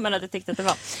hur kul man hade tyckt att det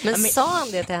var. Men sa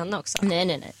han det till henne också?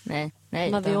 Nej.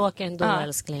 Men vi åker ändå,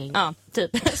 älskling. Ja,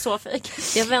 typ så fik.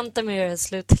 Jag väntar med att göra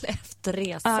slut till efter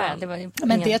resan.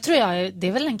 Men det tror jag, det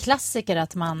är väl en klassiker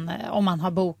att man, om man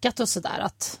har bokat och sådär,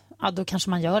 att då kanske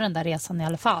man gör den där resan i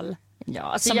alla fall. Ja,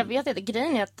 alltså jag vet inte,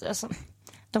 grejen är att alltså,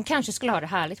 de kanske skulle ha det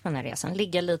härligt på den här resan.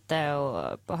 Ligga lite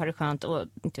och ha det skönt och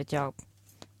inte vet jag,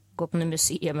 gå på en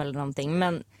museum eller någonting.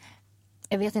 Men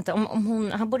jag vet inte,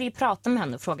 om han borde ju prata med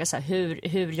henne och fråga så här,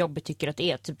 hur jobbigt tycker du att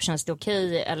det är? Typ, känns det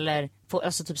okej? Eller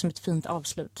alltså typ som ett fint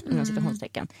avslut inom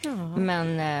situationstecken.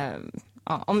 Men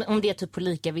om det är typ på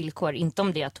lika villkor, inte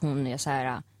om det att hon är så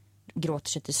här gråter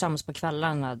sig tillsammans på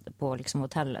kvällarna på liksom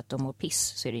hotellet och mår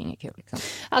piss, så är det inget kul liksom.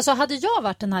 Alltså hade jag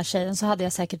varit den här tjejen så hade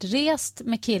jag säkert rest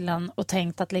med killen och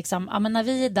tänkt att liksom, ja, men när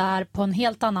vi är där på en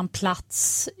helt annan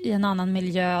plats i en annan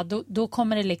miljö, då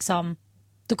kommer det liksom,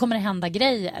 då kommer det hända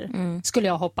grejer, skulle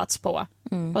jag hoppats på.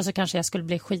 Och så kanske jag skulle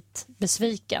bli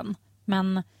skitbesviken.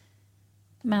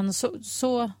 Men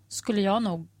så skulle jag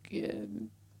nog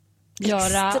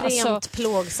göra. Extremt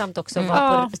plågsamt också att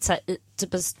vara på så här,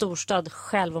 typ en storstad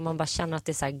själv och man bara känner att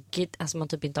det är så här, alltså man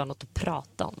typ inte har något att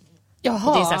prata om.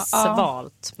 Jaha, det är så här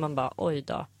svalt. Man bara, oj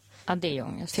då. Ja, det är ju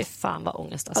ångest. Fy fan vad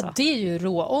ångest alltså. Ja, det är ju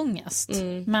råångest.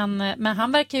 Men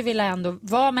han verkar ju vilja ändå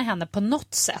vara med henne på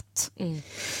något sätt.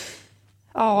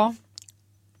 Ja.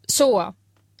 Så.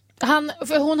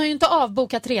 För hon har ju inte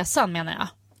avbokat resan, menar jag.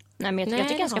 Nej, men jag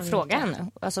tycker jag ska fråga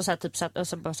henne. Alltså så här, typ så att,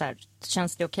 alltså bara så här,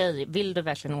 känns det okej? Vill du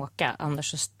verkligen åka?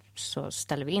 Annars så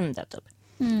ställer vi in det typ.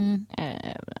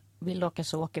 Vill du åka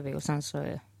så åker vi och sen så.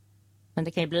 Men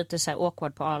det kan ju bli lite så här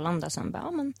awkward på Arlanda sen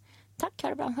bara, men tack,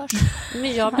 här bra, hörs.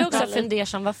 Men jag blir också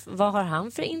fundersam, vad har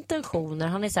han för intentioner?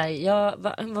 Han är så här,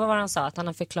 vad var han sa? Att han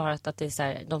har förklarat att det är så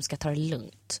här, de ska ta det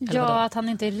lugnt. Ja, att han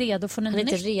inte är redo för något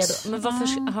nytt. Han är inte redo. Men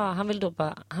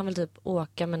varför, han vill typ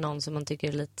åka med någon som man tycker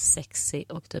är lite sexy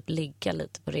och typ ligga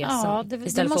lite på resan. Ja,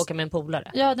 istället för att åka med en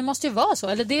polare. Ja, det måste ju vara så.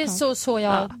 Eller det är så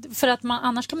jag... För att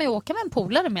annars kan man ju åka med en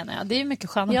polare, menar jag. Det är ju mycket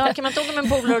skönare. Ja, kan man inte åka med en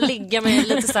polare och ligga med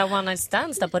lite så här one night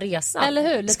stands där på resan?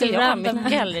 Eller hur? Lite random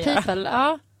people.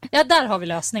 Ja. Ja, där har vi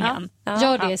lösningen.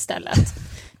 Gör det istället.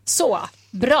 Så,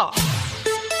 bra.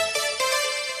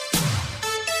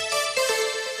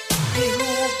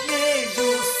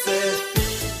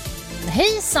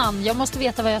 Hejsan, jag måste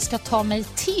veta vad jag ska ta mig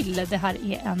till. Det här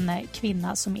är en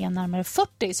kvinna som är närmare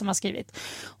 40 som har skrivit.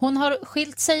 Hon har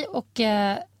skilt sig och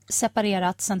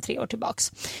separerat sedan 3 år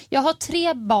tillbaks. Jag har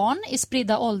 3 barn i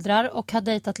spridda åldrar och har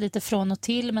dejtat lite från och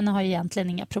till, men har egentligen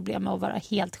inga problem med att vara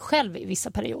helt själv i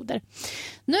vissa perioder.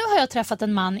 Nu har jag träffat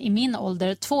en man i min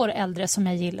ålder, 2 år äldre, som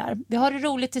jag gillar. Vi har det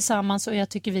roligt tillsammans och jag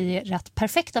tycker vi är rätt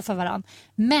perfekta för varann.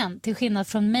 Men till skillnad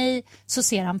från mig så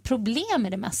ser han problem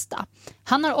med det mesta.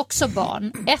 Han har också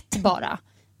barn, 1 bara.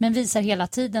 men visar hela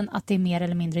tiden att det är mer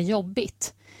eller mindre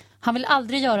jobbigt. Han vill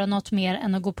aldrig göra något mer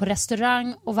än att gå på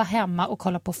restaurang och vara hemma och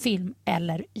kolla på film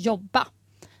eller jobba.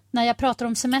 När jag pratar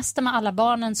om semester med alla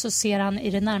barnen så ser han i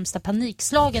det närmsta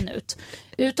panikslagen ut.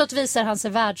 Utåt visar han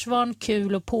sig världsvan,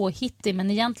 kul och påhittig,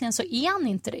 men egentligen så är han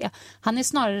inte det. Han är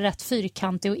snarare rätt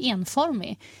fyrkantig och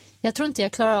enformig. Jag tror inte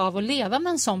jag klarar av att leva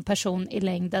med en sån person i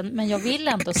längden, men jag vill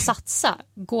ändå satsa.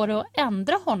 Går det att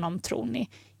ändra honom, tror ni?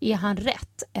 Är han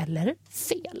rätt eller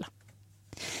fel?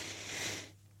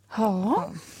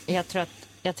 Ja. Jag tror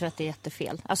att det är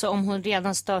jättefel. Alltså om hon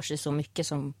redan stör sig så mycket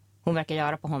som hon verkar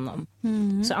göra på honom.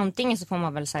 Så antingen så får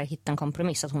man väl så här hitta en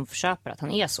kompromiss att hon försöker att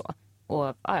han är så.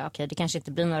 Och okej, det kanske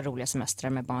inte blir några roliga semestrar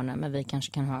med barnen, men vi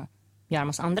kanske kan göra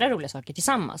massa andra roliga saker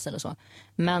tillsammans eller så.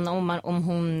 Men om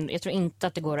hon, jag tror inte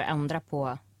att det går att ändra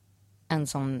på en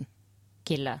sån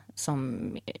kille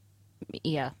som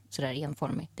är sådär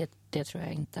enformig. Det tror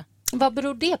jag inte. Vad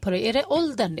beror det på det? Är det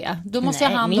åldern det? Då måste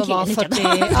Nej, jag han då vara 40.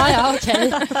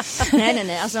 Okej.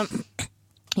 Nej. Alltså,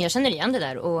 jag känner igen det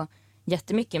där och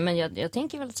jättemycket, men jag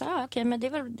tänker väl så här, okej, men det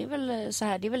är väl så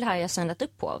här, det är väl det här jag sändat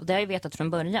upp på. Det har jag vetat från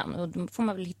början och då får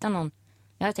man väl hitta någon.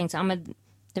 Jag har tänkt så här, men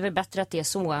det är väl bättre att det är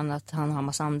så än att han har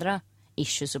massa andra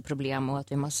issues och problem och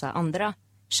att vi har massa andra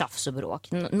tjafs och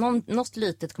bråk. Något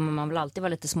litet kommer man väl alltid vara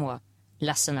lite små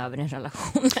ledsen över i en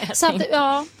relation. Så att,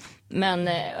 ja. Men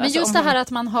alltså, just det här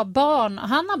att man har barn,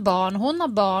 han har barn, hon har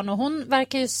barn och hon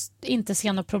verkar ju inte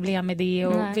se något problem med det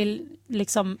och vill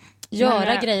liksom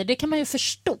göra grejer. Det kan man ju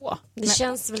förstå. Det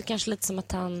känns väl kanske lite som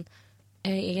att han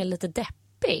är lite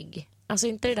deppig. Alltså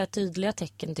inte det där tydliga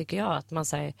tecken tycker jag, att man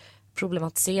så här,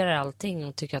 problematiserar allting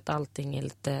och tycker att allting är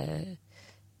lite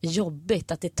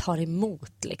jobbigt, att det tar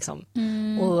emot liksom.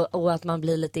 Och att man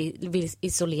blir lite, vill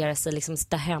isolera sig, liksom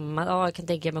sitta hemma. Jag kan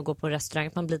tänka mig att gå på en restaurang,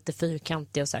 att man blir lite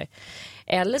fyrkantig och så här.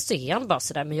 Eller så är han bara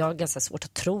så där, men jag har ganska svårt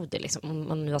att tro det liksom. Om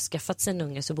man nu har skaffat sig en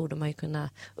unge så borde man ju kunna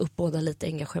uppbåda lite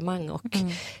engagemang och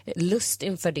lust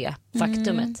inför det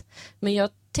faktumet. Men jag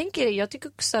tycker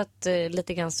också att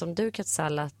lite grann som du,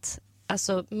 Katsala, att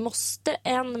alltså måste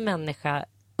en människa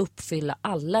uppfylla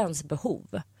alla ens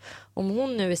behov? Om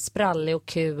hon nu är sprallig och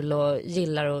kul och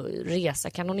gillar att resa,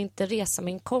 kan hon inte resa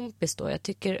med en kompis då? Jag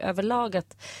tycker överlag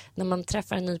att när man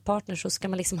träffar en ny partner så ska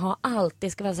man liksom ha allt.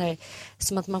 Det ska vara så här,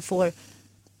 som att man får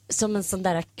som en sån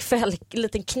där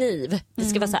liten kniv. Det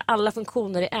ska vara så här, alla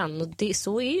funktioner i en. Och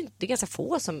så är ju det är ganska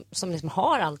få som liksom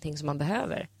har allting som man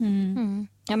behöver.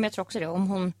 Ja, men jag tror också det.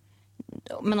 Om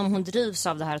hon drivs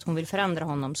av det här att hon vill förändra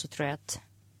honom, så tror jag att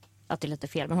det är lite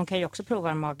fel. Men hon kan ju också prova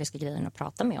de magiska grejerna och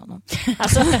prata med honom.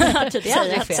 Alltså, typ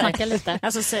snacka lite.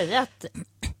 Alltså säga att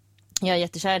jag är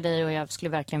jättekär i dig och jag skulle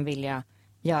verkligen vilja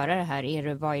göra det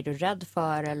här. Vad är du rädd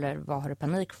för? Eller vad har du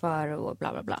panik för? Och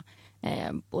bla bla bla.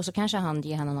 Och så kanske han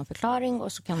ger henne någon förklaring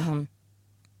och så kan hon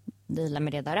dela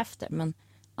med det därefter. Men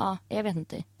ja, jag vet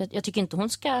inte. Jag tycker inte hon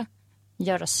ska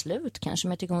göra slut kanske,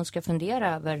 men jag tycker hon ska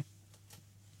fundera över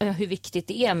hur viktigt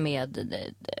det är med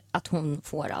att hon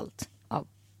får allt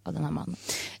av den här mannen.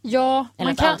 Ja,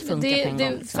 man kan,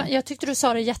 liksom. Jag tyckte du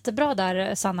sa det jättebra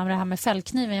där, Sanna, med det här med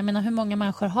fällkniven. Jag menar, hur många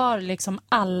människor har liksom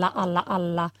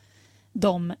alla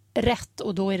de rätt,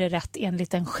 och då är det rätt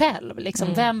enligt en själv.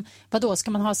 Liksom. Vadå,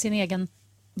 ska man ha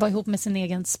vara ihop med sin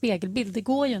egen spegelbild? Det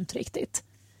går ju inte riktigt.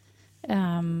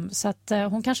 Så att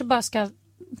hon kanske bara ska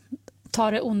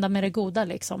ta det onda med det goda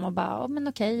liksom, och bara, men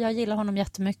okej, jag gillar honom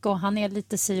jättemycket och han är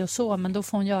lite si och så, men då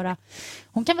får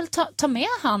hon kan väl ta med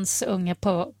hans unge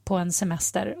på en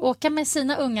semester, åka med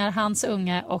sina ungar, hans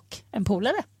unge och en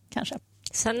polare kanske.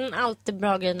 Sen alltid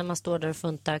bra grej när man står där och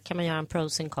funtar, kan man göra en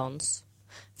pros and cons.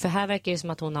 För här verkar det som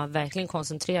att hon har verkligen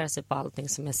koncentrerat sig på allting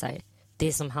som är så här,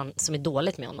 det som är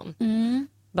dåligt med honom.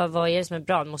 Bara, vad är det som är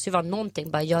bra? Det måste ju vara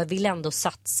någonting. Bara, jag vill ändå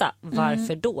satsa.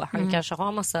 Varför då? Han kanske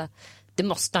har massa... Det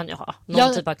måste han ju ha.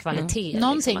 Någon typ av kvalitet.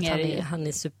 Någonting liksom, han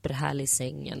är superhärlig i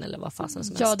sängen eller vad fasen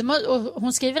som helst. Och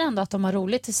hon skriver ändå att de har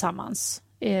roligt tillsammans.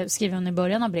 Skriver hon i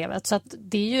början av brevet. Så att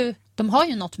det är ju, de har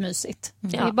ju något mysigt.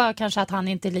 Det är bara kanske att han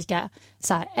inte är lika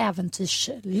så här,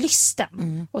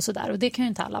 äventyrslysten. Och sådär. Och det kan ju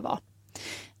inte alla vara.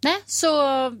 Nej, så...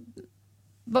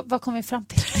 Vad kom vi fram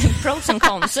till? Pros and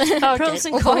cons. Okay. Pros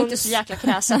and cons. Och var inte så jäkla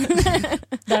kräsen.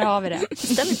 Där har vi det.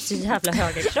 Ställ inte så jävla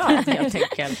höga krav, helt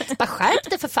enkelt. Bara skärp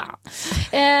det för fan.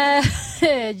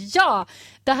 Ja,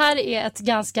 det här är ett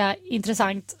ganska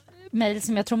intressant mejl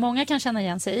som jag tror många kan känna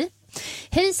igen sig i.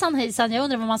 Hejsan, jag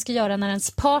undrar vad man ska göra när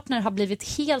ens partner har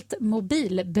blivit helt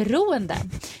mobilberoende.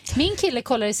 Min kille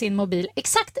kollar i sin mobil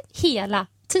exakt hela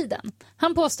tiden.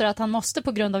 Han påstår att han måste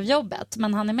på grund av jobbet,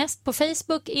 men han är mest på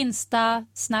Facebook, Insta,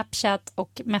 Snapchat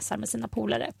och mässar med sina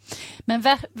polare. Men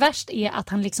värst är att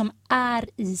han liksom är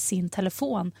i sin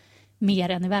telefon mer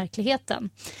än i verkligheten.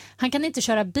 Han kan inte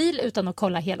köra bil utan att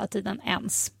kolla hela tiden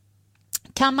ens.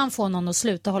 Kan man få någon att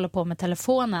sluta hålla på med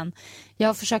telefonen? Jag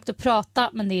har försökt att prata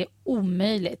men det är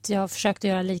omöjligt. Jag har försökt att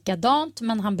göra likadant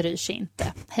men han bryr sig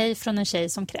inte. Hej från en tjej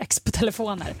som kräks på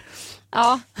telefoner.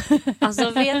 Ja. Alltså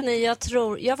vet ni, jag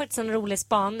har faktiskt en rolig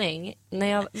spaning.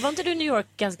 Var inte du i New York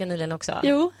ganska nyligen också?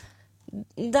 Jo.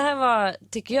 Det här var,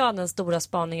 tycker jag, den stora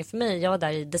spaningen för mig. Jag var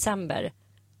där i december.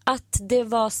 Att det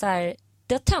var så här,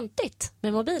 det var töntigt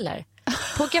med mobiler.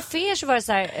 På kaféer så var det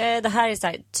så här, det här är så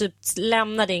här, typ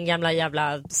lämna din gamla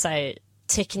jävla så här,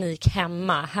 teknik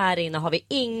hemma. Här inne har vi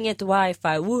inget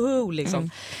wifi, woohoo liksom.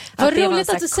 Vad roligt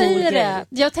att du säger det.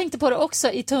 Jag tänkte på det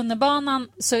också, i tunnelbanan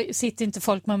så sitter inte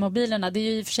folk med mobilerna. Det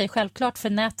är ju i och för sig självklart för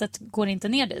nätet går inte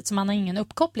ner dit så man har ingen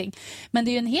uppkoppling. Men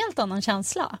det är ju en helt annan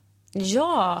känsla.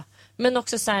 Ja, men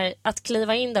också så här, att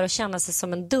kliva in där och känna sig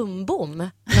som en dumbom.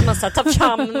 När man så här, tar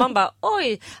fram, man bara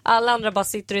oj, alla andra bara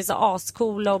sitter och är så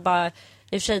ascoola och bara, i och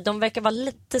för sig, de verkar vara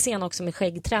lite sena också med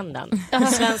skäggtrenden.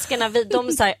 Svenskarna,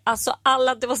 de så här, alltså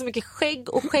alla, det var så mycket skägg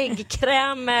och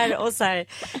skäggkrämer och så här,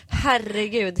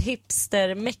 herregud,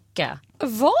 hipstermecka.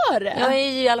 Var det? Ja,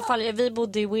 i alla fall, vi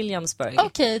bodde i Williamsburg.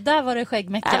 Okej, där var det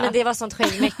skäggmecka. Ja, men det var sånt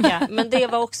skäggmecka. Men det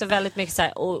var också väldigt mycket så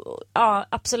här, och ja,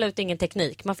 absolut ingen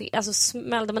teknik. Man fick, alltså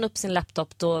smällde man upp sin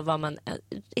laptop, då var man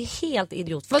helt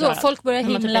idiotförklarad. Vadå, folk började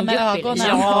himla med ögonen?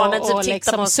 Ja, men typ och titta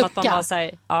liksom på oss som att man sucka. var så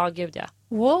här, ja gud ja.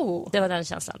 Wow. Det var den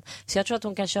känslan. Så jag tror att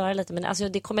hon kan köra lite, men alltså,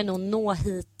 det kommer nog nå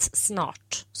hit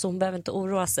snart. Så hon behöver inte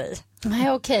oroa sig.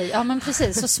 Nej, okej. Ja, men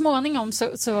precis. Så småningom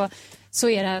så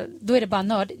är det, då är det bara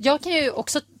nörd. Jag kan ju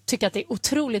också tycka att det är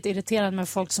otroligt irriterande med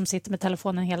folk som sitter med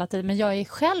telefonen hela tiden. Men jag är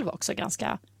själv också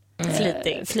ganska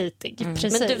flitig.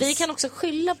 Precis. Men vi kan också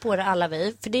skylla på det alla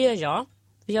vi, för det gör jag.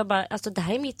 Jag bara, alltså det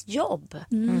här är mitt jobb.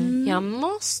 Jag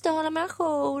måste hålla mig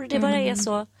ajour. Det bara är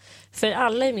så. För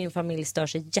alla i min familj stör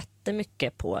sig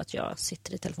jättemycket på att jag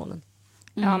sitter i telefonen.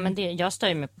 Ja, men jag stör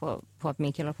ju mig på att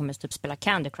min kille på mig typ spelar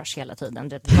Candy Crush hela tiden.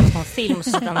 Det kollar på en film och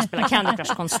så sitter han och spelar Candy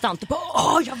Crush konstant. Och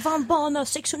bara, jag vann bana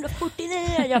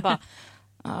 649. Jag bara,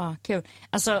 kul.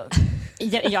 Alltså,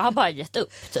 jag har bara gett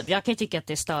upp. Typ. Jag kan ju tycka att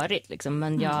det är störigt, liksom,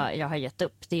 men jag har gett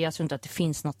upp. Jag tror inte att det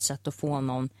finns något sätt att få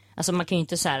någon... Alltså man kan ju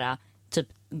inte så här... typ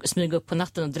smyga upp på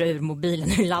natten och dra ur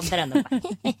mobilen ur laddaren.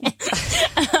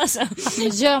 Alltså,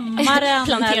 gömma den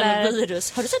plantera eller...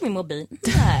 virus. Har du sett min mobil?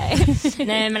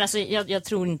 Nej, men alltså jag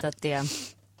tror inte att det...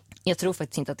 Jag tror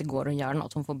faktiskt inte att det går att göra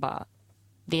något. Hon får bara...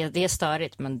 Det är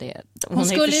störigt, men det... Hon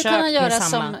skulle ju kunna göra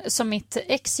som mitt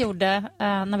ex gjorde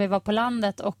när vi var på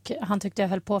landet och han tyckte jag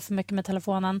höll på för mycket med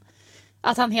telefonen.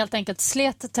 Att han helt enkelt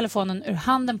slet telefonen ur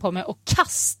handen på mig och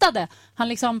kastade. Han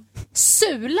liksom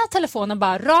sulade telefonen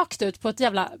bara rakt ut på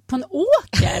en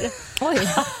åker. Oj.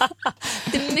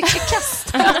 Det är mycket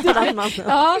kasta.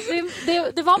 Ja,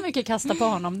 det var mycket kasta på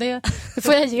honom. Det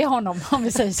får jag ge honom om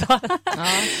vi säger så. Ja.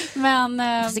 Men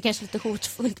det kanske lite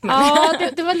hotfullt. Men... Ja,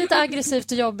 det var lite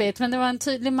aggressivt och jobbigt. Men det var en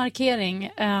tydlig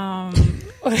markering.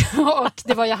 Och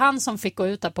det var ju han som fick gå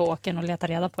ut där på åkern och leta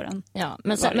reda på den. Ja,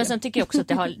 men sen tycker jag också att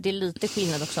det är lite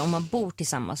skillnad också om man bor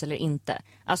tillsammans eller inte.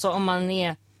 Alltså om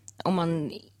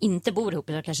man inte bor ihop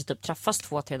eller kanske typ träffas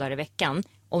 2-3 dagar i veckan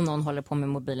och någon håller på med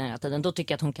mobilen hela tiden, då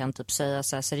tycker jag att hon kan typ säga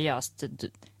så här seriöst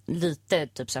lite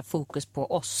typ så här fokus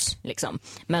på oss liksom.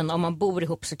 Men om man bor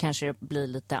ihop så kanske det blir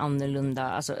lite annorlunda,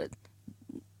 alltså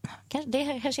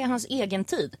det kanske är hans egen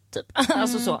tid typ.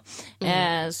 Alltså så.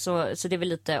 Så det är väl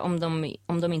lite om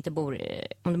de inte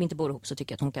bor ihop så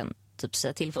tycker jag att hon kan typ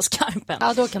säga till för skarpen.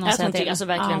 Ja, då kan hon säga till. Alltså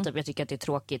verkligen typ, jag tycker att det är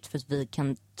tråkigt för vi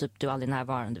kan typ, du är aldrig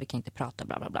närvarande, vi kan inte prata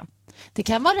bla bla bla. Det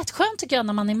kan vara rätt skönt tycker jag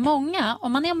när man är många.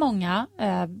 Om man är många,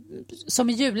 som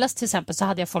i julas till exempel så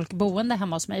hade jag folk boende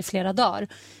hemma hos mig i flera dagar.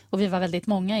 Och vi var väldigt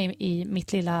många i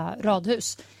mitt lilla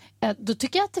radhus. Då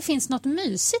tycker jag att det finns något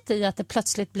mysigt i att det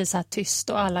plötsligt blir så här tyst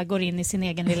och alla går in i sin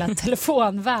egen lilla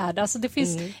telefonvärld. Alltså det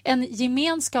finns en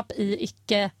gemenskap i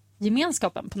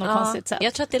icke-gemenskapen på något konstigt sätt.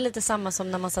 Jag tror att det är lite samma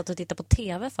som när man satt och tittade på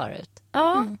tv förut.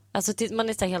 Ja. Alltså man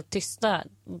är så helt tysta,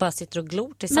 bara sitter och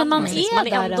glor tillsammans. Men man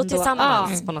är ändå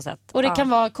tillsammans på något sätt. Och det kan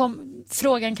vara,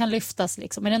 frågan kan lyftas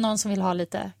liksom. Är det någon som vill ha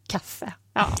lite kaffe?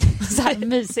 Ja, så här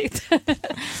mysigt.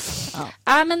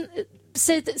 Ja, men...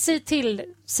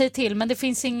 Säg till, men det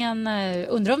finns ingen,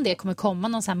 undrar om det kommer komma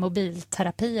någon sån här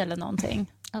mobilterapi eller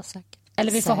någonting. Ja, säkert.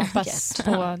 Eller vi får hoppas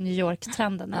på New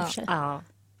York-trenden i och för sig.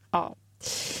 Ja.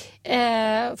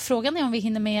 Frågan är om vi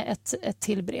hinner med ett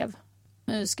till brev.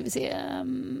 Nu ska vi se.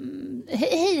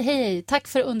 Hej. Tack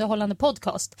för underhållande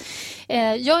podcast.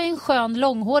 Jag är en skön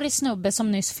långhårig snubbe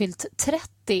som nyss fyllt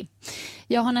 30.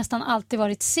 Jag har nästan alltid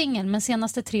varit singel, men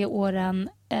senaste 3 åren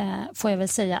får jag väl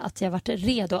säga att jag varit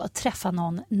redo att träffa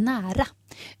någon nära.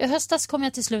 I höstas kom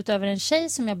jag till slut över en tjej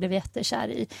som jag blev jättekär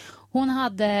i. Hon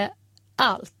hade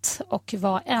allt och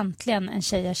var äntligen en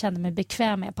tjej jag kände mig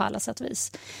bekväm med på alla sätt och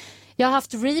vis. Jag har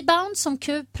haft rebound som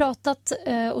Q pratat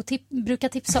och brukar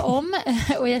tipsa om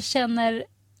och jag känner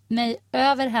mig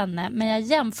över henne, men jag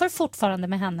jämför fortfarande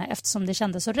med henne eftersom det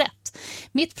kändes så rätt.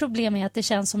 Mitt problem är att det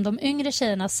känns som de yngre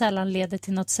tjejerna sällan leder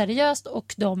till något seriöst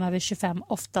och de över 25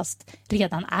 oftast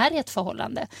redan är i ett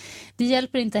förhållande. Det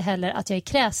hjälper inte heller att jag är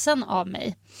kräsen av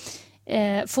mig.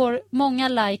 Får många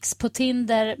likes på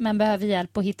Tinder men behöver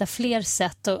hjälp att hitta fler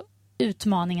sätt och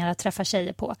utmaningar att träffa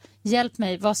tjejer på. Hjälp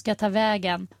mig, vad ska jag ta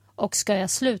vägen? Och ska jag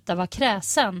sluta vara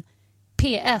kräsen?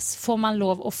 PS, får man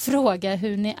lov att fråga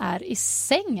hur ni är i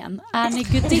sängen? Är ni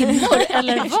gudinnor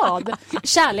eller vad?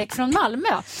 Kärlek från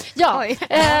Malmö. Ja,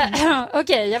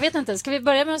 okej, jag vet inte. Ska vi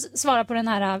börja med att svara på den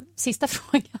här sista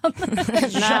frågan?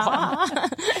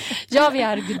 Ja, vi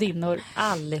är gudinnor.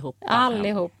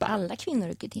 Allihopa. Alla kvinnor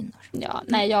är gudinnor. Ja,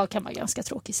 nej, jag kan vara ganska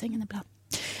tråkig i sängen ibland.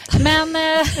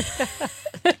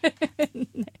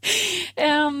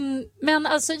 Men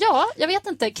alltså jag vet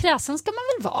inte, kräsen ska man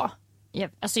väl vara? Ja,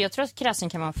 alltså jag tror att kräsen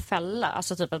kan man fälla.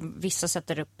 Alltså typ att vissa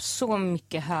sätter upp så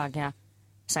mycket höga,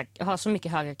 har så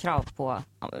mycket höga krav på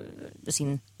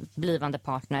sin blivande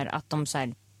partner att de så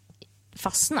här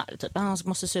fastnar. Typ. Han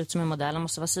måste se ut som en modell, han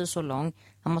måste vara så lång,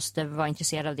 han måste vara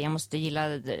intresserad av det, han måste gilla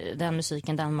den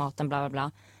musiken, den maten, bla bla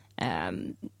bla.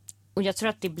 Och jag tror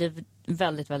att det blir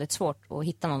väldigt, väldigt svårt att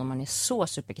hitta någon om man är så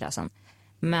superkräsen.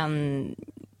 Men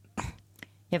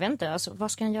jag vet inte, alltså,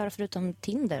 vad ska han göra förutom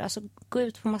Tinder? Alltså gå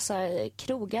ut på massa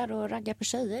krogar och ragga på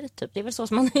tjejer typ. Det är väl så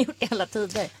som man har gjort hela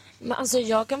tiden. Men alltså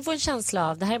jag kan få en känsla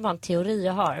av, det här är bara en teori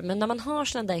jag har, men när man har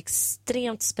sådana där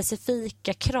extremt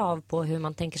specifika krav på hur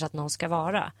man tänker sig att någon ska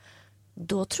vara,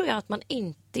 då tror jag att man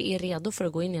inte är redo för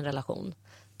att gå in i en relation.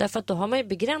 Därför att då har man ju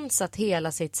begränsat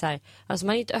hela sitt så här, alltså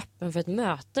man är inte öppen för ett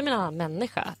möte med en annan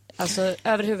människa. Alltså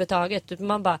överhuvudtaget.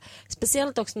 Man bara,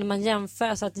 speciellt också när man jämför,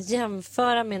 alltså att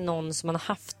jämföra med någon som man har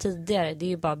haft tidigare, det är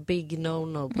ju bara big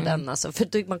no-no på den. Alltså,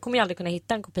 för man kommer ju aldrig kunna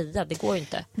hitta en kopia, det går ju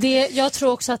inte. Jag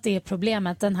tror också att det är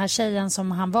problemet, den här tjejen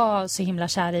som han var så himla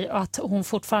kär i, och att hon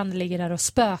fortfarande ligger där och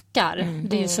spökar.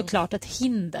 Det är ju såklart ett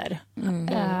hinder.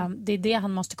 Det är det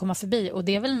han måste komma förbi, och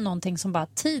det är väl någonting som bara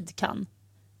tid kan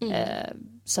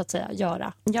så att säga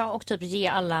göra. Ja, och typ ge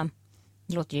alla,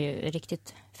 det låter ju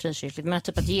riktigt frikyrkligt, men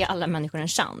typ att ge alla människor en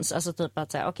chans. Alltså typ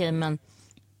att säga, okej, men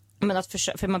att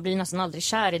för man blir nästan aldrig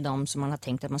kär i dem som man har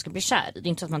tänkt att man ska bli kär i. Det är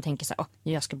inte så att man tänker så här,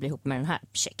 jag ska bli ihop med den här,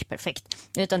 check, perfekt.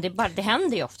 Utan det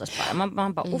händer ju oftast bara.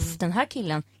 Man bara, den här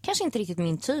killen, kanske inte riktigt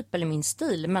min typ eller min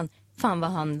stil, men fan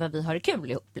vad vi har det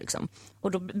kul ihop liksom.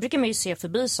 Och då brukar man ju se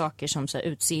förbi saker som så här,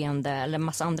 utseende eller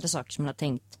massa andra saker som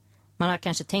man har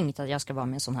kanske tänkt att jag ska vara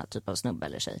med en sån här typ av snubbe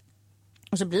eller tjej.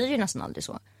 Och så blir det ju nästan aldrig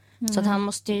så. Så att han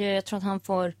måste ju, jag tror att han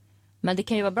får, men det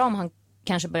kan ju vara bra om han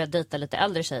kanske börjar dejta lite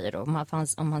äldre tjejer då.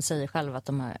 Om han säger själv att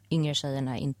de här yngre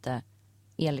tjejerna inte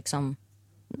är liksom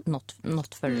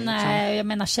något för... Nej, liksom. Jag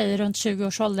menar tjejer runt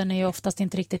 20-årsåldern är ju oftast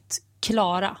inte riktigt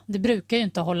klara. Det brukar ju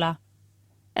inte hålla...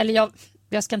 Eller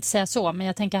jag ska inte säga så, men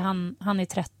jag tänker han är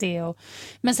 30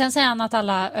 men sen säger han att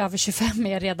alla över 25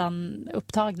 är redan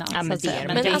upptagna. Ja, men alltså,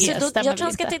 jag tror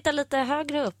han ska titta lite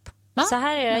högre upp. Va? Så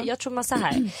här är det, jag tror man så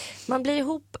här. Man blir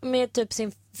ihop med typ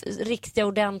sin riktiga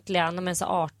ordentliga när man är så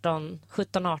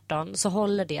 17-18, så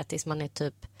håller det tills man är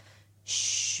typ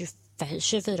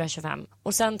 24-25.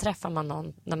 Och sen träffar man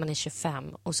någon när man är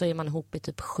 25 och så är man ihop i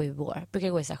typ 7 år. Brukar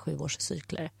gå i så här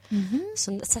 7-årscykler.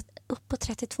 Så sätt upp på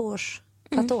 32-års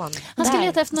Han ska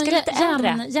leta efter någon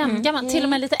jämngammal, till och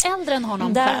med lite äldre än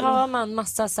honom där själv. har man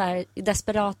massa så här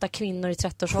desperata kvinnor i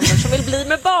 30-årsåldern som vill bli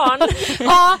med barn.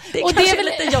 Ja, det är väl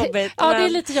lite jobbigt. Ja, det är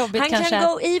lite jobbigt han kanske. Han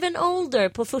kan go even older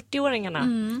på 40-åringarna.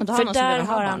 För där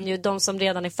har han ju de som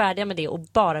redan är färdiga med det och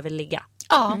bara vill ligga.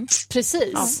 Ja,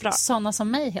 precis. Ja, sådana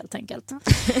som mig helt enkelt.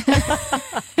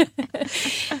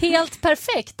 Helt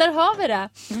perfekt, där har vi det.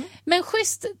 Men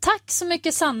schysst, tack så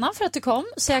mycket Sanna för att du kom.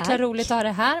 Så jäkla roligt att ha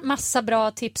det här. Massa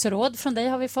bra tips och råd från dig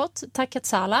har vi fått. Tack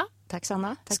Sala. Tack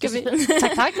Sanna.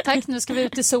 Tack. Nu ska vi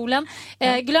ut i solen.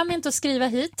 Glöm inte att skriva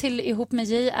hit till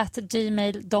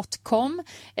ihopmedj@gmail.com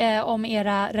om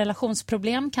era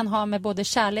relationsproblem kan ha med både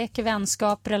kärlek,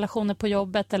 vänskap, relationer på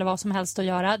jobbet eller vad som helst att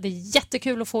göra. Det är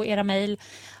jättekul att få era mejl.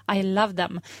 I love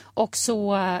them. Och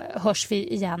så hörs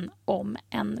vi igen om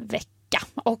en vecka.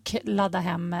 Och ladda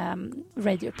hem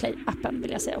Radio Play-appen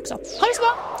vill jag säga också. Ha det så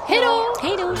bra. Hej då!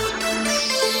 Hej då!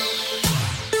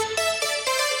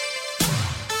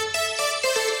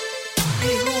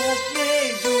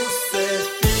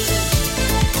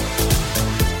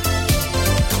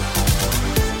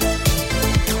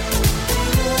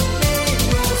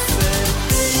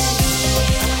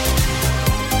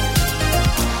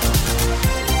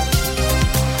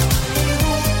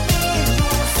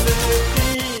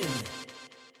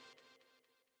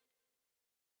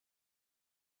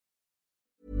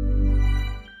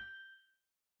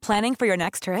 Planning for your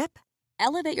next trip?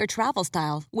 Elevate your travel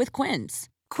style with Quince.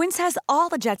 Quince has all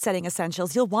the jet-setting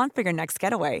essentials you'll want for your next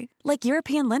getaway, like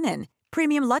European linen,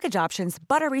 premium luggage options,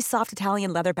 buttery soft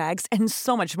Italian leather bags, and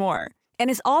so much more. And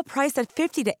is all priced at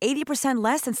 50 to 80%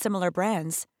 less than similar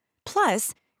brands.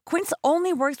 Plus, Quince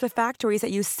only works with factories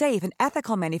that use safe and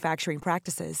ethical manufacturing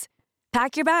practices.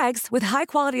 Pack your bags with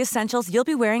high-quality essentials you'll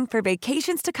be wearing for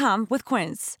vacations to come with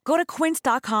Quince. Go to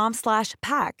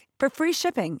quince.com/pack for free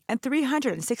shipping and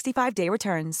 365-day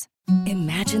returns.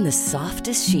 Imagine the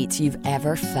softest sheets you've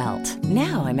ever felt.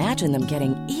 Now imagine them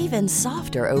getting even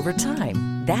softer over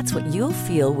time. That's what you'll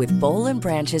feel with Boll &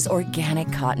 Branch's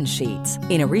organic cotton sheets.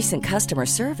 In a recent customer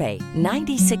survey,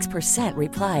 96%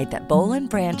 replied that Boll &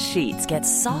 Branch sheets get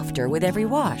softer with every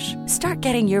wash. Start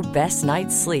getting your best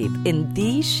night's sleep in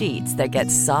these sheets that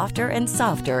get softer and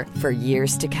softer for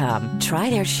years to come. Try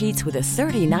their sheets with a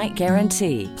 30-night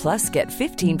guarantee. Plus, get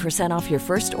 15% off your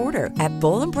first order at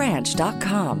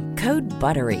bollandbranch.com. Code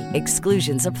BUTTERY.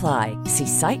 Exclusions apply. See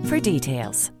site for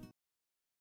details.